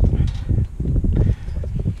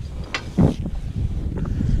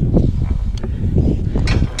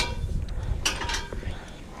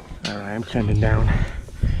 Alright, I'm sending down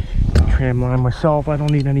the tram line myself. I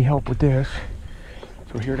don't need any help with this.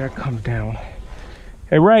 So here that comes down.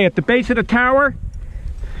 Hey Ray, at the base of the tower,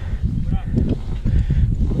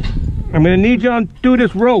 I'm gonna need you to undo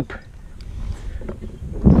this rope.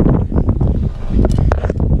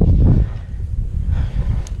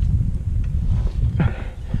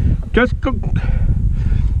 Just go.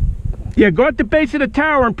 Yeah, go at the base of the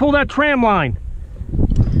tower and pull that tram line.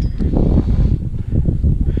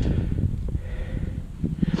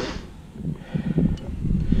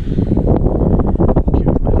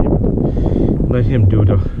 Let him do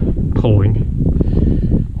the pulling.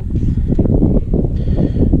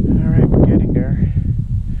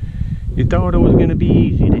 You thought it was going to be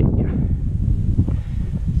easy, didn't you?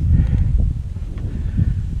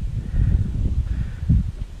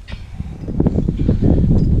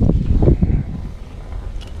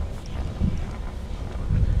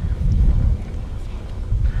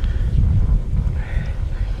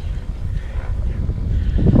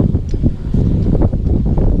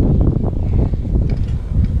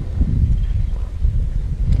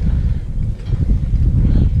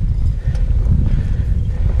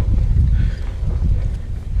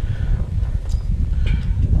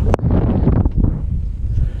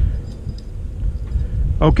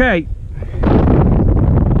 Okay.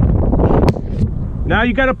 Now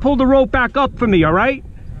you got to pull the rope back up for me, all right?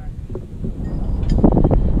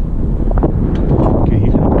 Okay,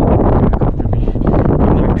 he's going to pull the rope back up for me.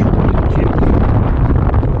 I'm going to turn the jib.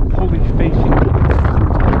 Pulley's facing.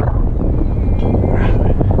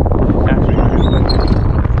 That's right.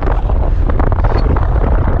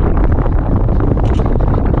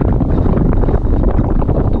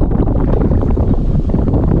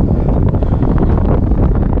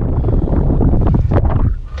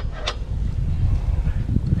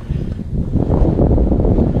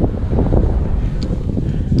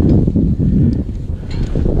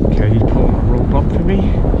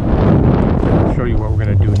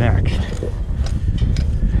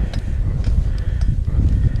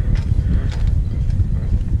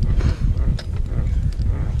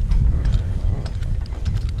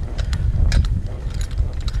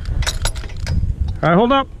 All right,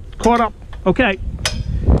 hold up. Caught up. Okay.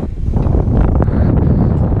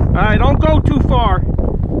 All right, don't go too far.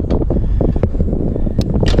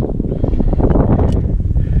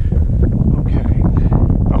 Okay.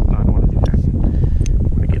 Oh, no, I don't want to do that. I'm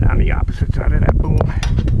going to get on the opposite side of that boom.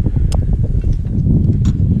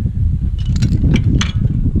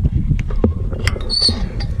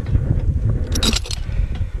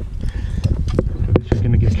 So this is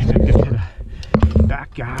going to get connected to the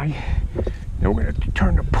back guy. Then we're going to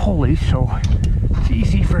turn the pulley so it's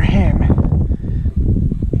easy for him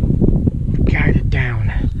to guide it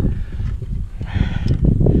down.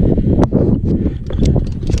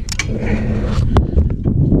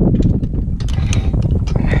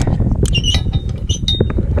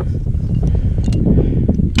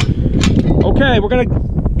 Okay, we're going to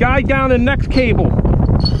guide down the next cable.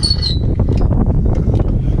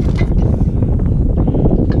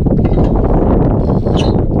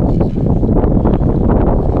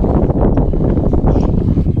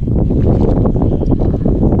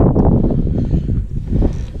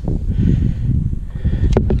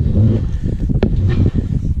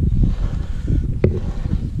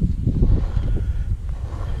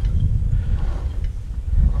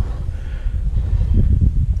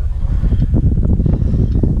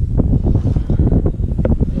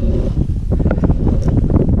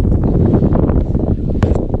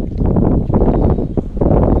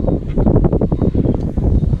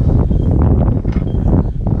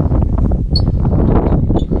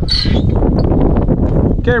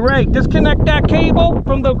 Okay, Ray, disconnect that cable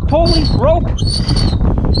from the pulley rope.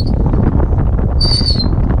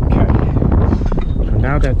 Okay. So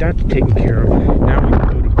now that that's taken care of, now we can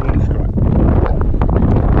do the boom strut.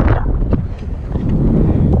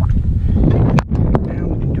 Now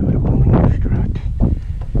we can do the boom strut.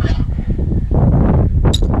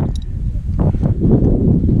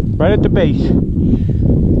 Right at the base.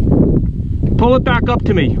 Pull it back up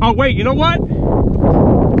to me. Oh, wait, you know what?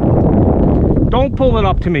 Don't pull it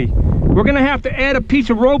up to me. We're gonna have to add a piece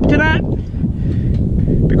of rope to that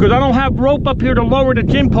because I don't have rope up here to lower the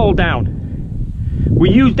gym pole down.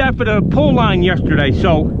 We used that for the pull line yesterday,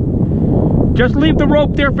 so just leave the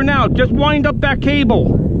rope there for now. Just wind up that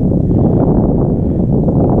cable.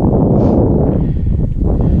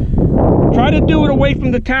 Try to do it away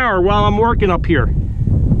from the tower while I'm working up here.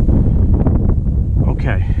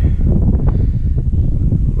 Okay.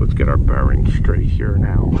 Let's get our bearings straight here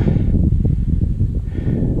now.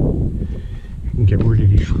 Get rid of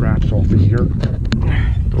these straps off of here.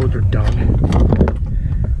 Those are done.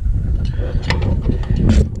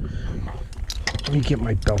 Let me get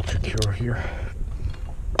my belt secure here.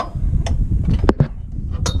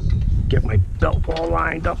 Get my belt all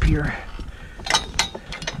lined up here.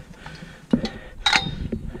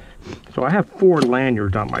 So I have 4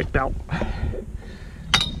 lanyards on my belt.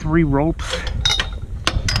 3 ropes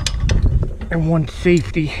and 1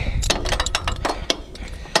 safety.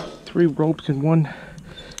 3 ropes and 1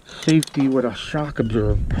 safety with a shock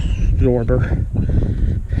absorber.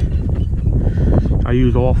 I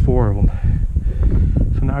use all 4 of them.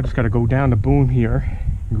 So now I just got to go down the boom here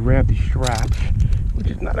and grab these straps, which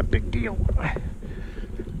is not a big deal.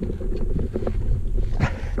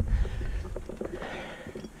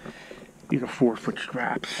 These are 4-foot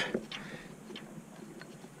straps.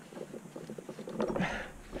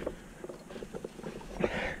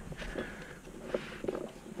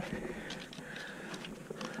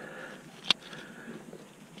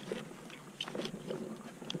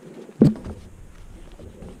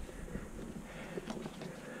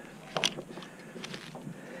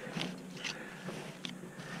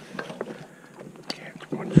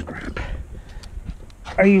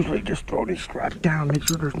 I usually just throw this strap down, make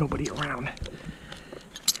sure there's nobody around.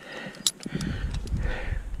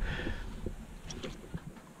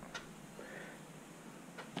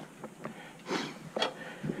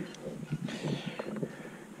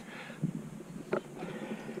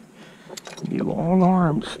 long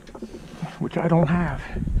arms, which I don't have.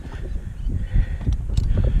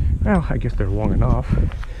 Well, I guess they're long enough.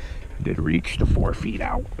 I did reach the 4 feet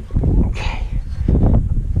out. Okay.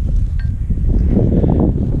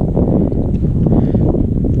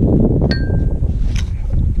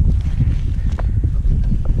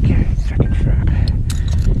 Okay, second strap.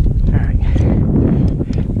 Alright.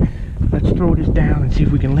 Let's throw this down and see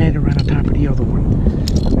if we can land it right on top of the other one.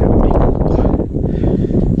 That would be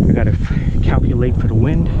cool. I gotta calculate for the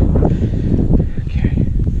wind. Okay.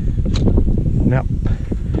 Nope.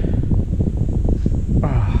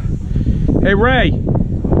 Hey Ray,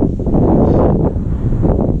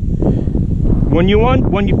 when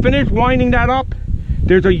you finish winding that up,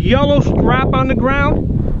 there's a yellow strap on the ground.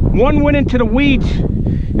 One went into the weeds.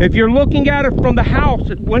 If you're looking at it from the house,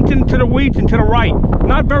 it went into the weeds and to the right,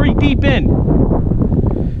 not very deep in.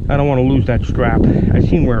 I don't want to lose that strap. I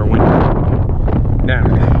seen where it went. Now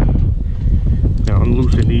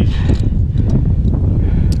unloosen these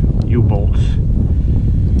U-bolts.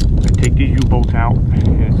 I take these U-bolts out,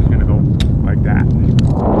 and this is going to go like that.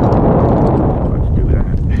 Let's do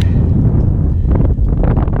that.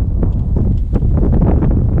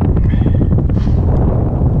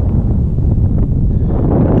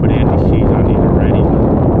 Put anti-seize on these already.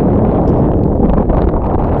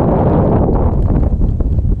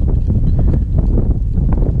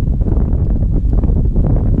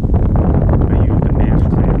 I use the mask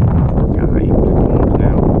guide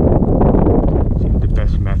now. Seems the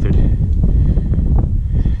best method.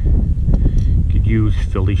 Use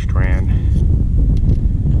Philly strand.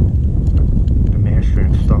 The mass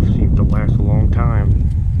strand stuff seems to last a long time.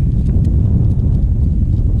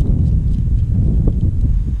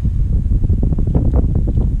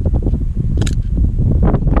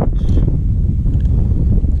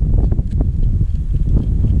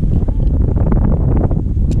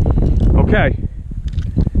 Okay.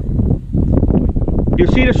 You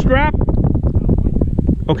see the strap?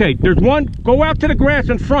 Okay, there's one. Go out to the grass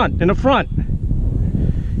in the front.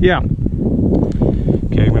 Yeah.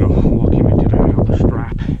 Okay, I'm gonna walk him into that other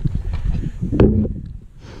strap.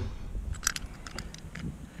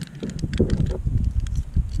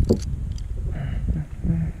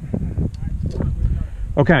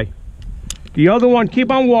 Okay. The other one,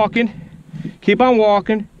 keep on walking. Keep on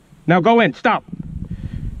walking. Now go in. Stop.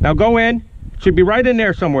 Now go in. Should be right in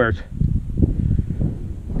there somewhere.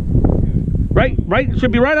 Right. It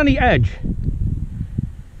should be right on the edge.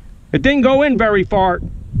 It didn't go in very far.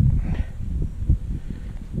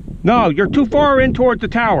 No, you're too far in towards the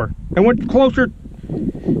tower. And went closer.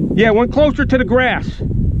 Yeah, went closer to the grass.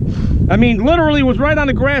 I mean, literally was right on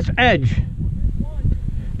the grass edge.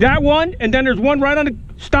 That one, and then there's one right on the...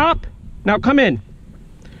 Stop. Now come in.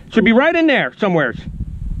 Should be right in there somewhere.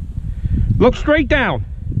 Look straight down.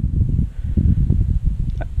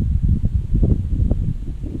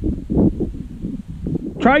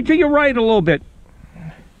 Try to your right a little bit.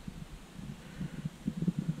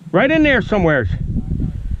 Right in there somewhere.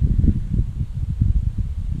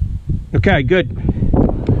 Okay, good.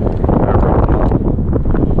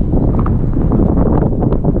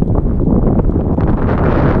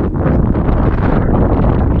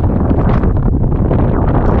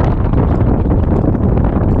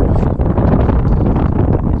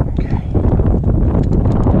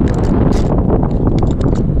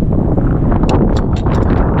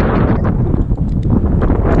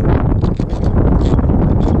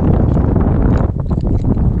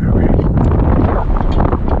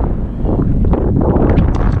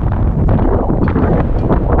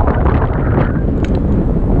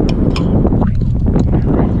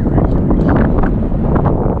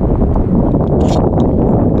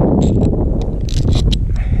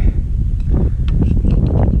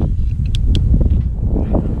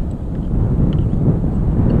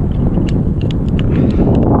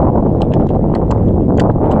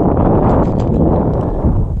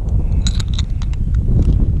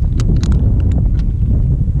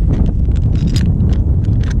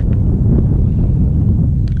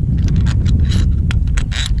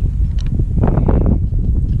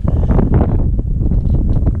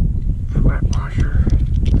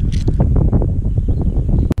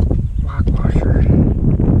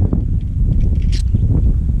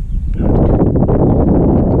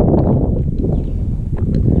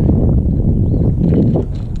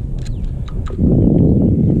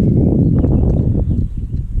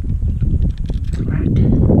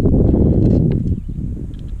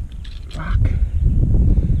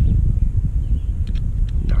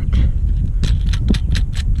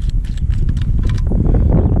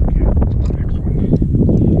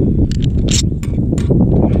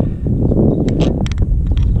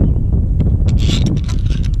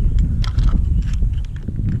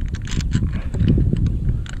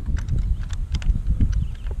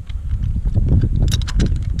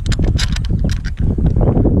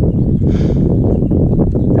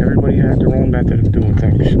 method of doing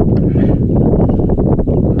things.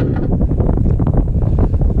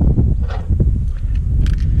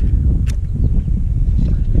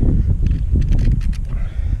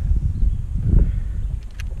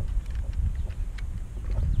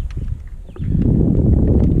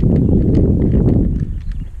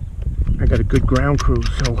 I got a good ground crew,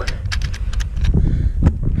 so it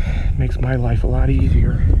makes my life a lot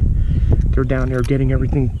easier. They're down there getting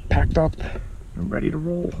everything packed up and ready to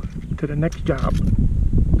roll to the next job.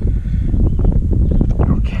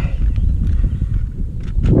 Okay.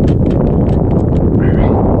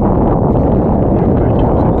 Alright. What I do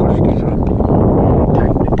is I push this up,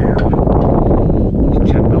 tighten it down. It's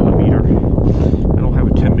 10mm. I don't have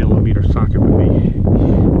a 10mm socket with me.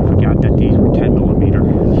 I forgot that these were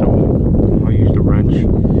 10mm, so I'll use the wrench.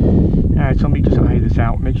 Alright, so let me just eye this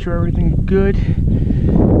out, make sure everything's good.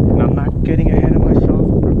 And I'm not getting ahead of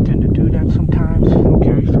myself. I tend to do that sometimes.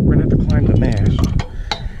 Okay, so we're gonna have to climb the mast.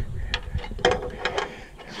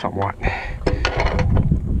 Somewhat.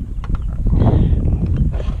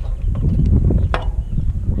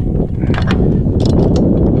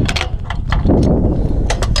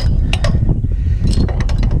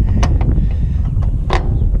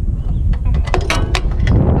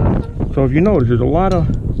 So if you notice, there's a lot of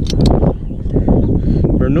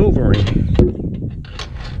maneuvering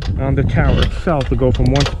on the tower itself to go from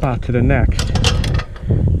one spot to the next,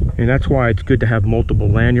 and that's why it's good to have multiple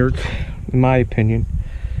lanyards, in my opinion.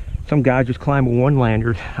 Some guys just climb with one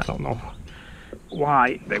lanyard. I don't know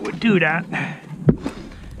why they would do that,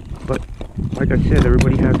 but like I said,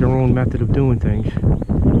 everybody has their own method of doing things.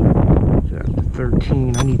 So that's the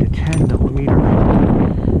 13. I need the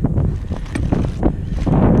 10mm.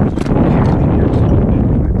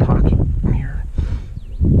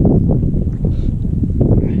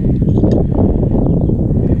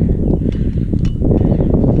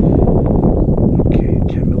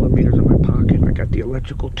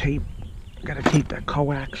 Electrical tape. I gotta tape that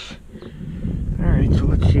coax. Alright, so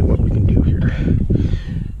let's see what we can do here.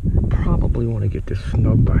 Probably want to get this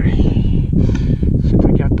snug by. Since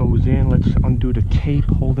I got those in, let's undo the tape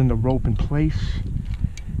holding the rope in place.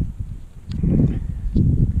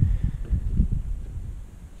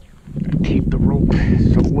 I taped the rope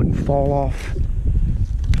so it wouldn't fall off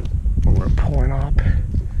when we're pulling up.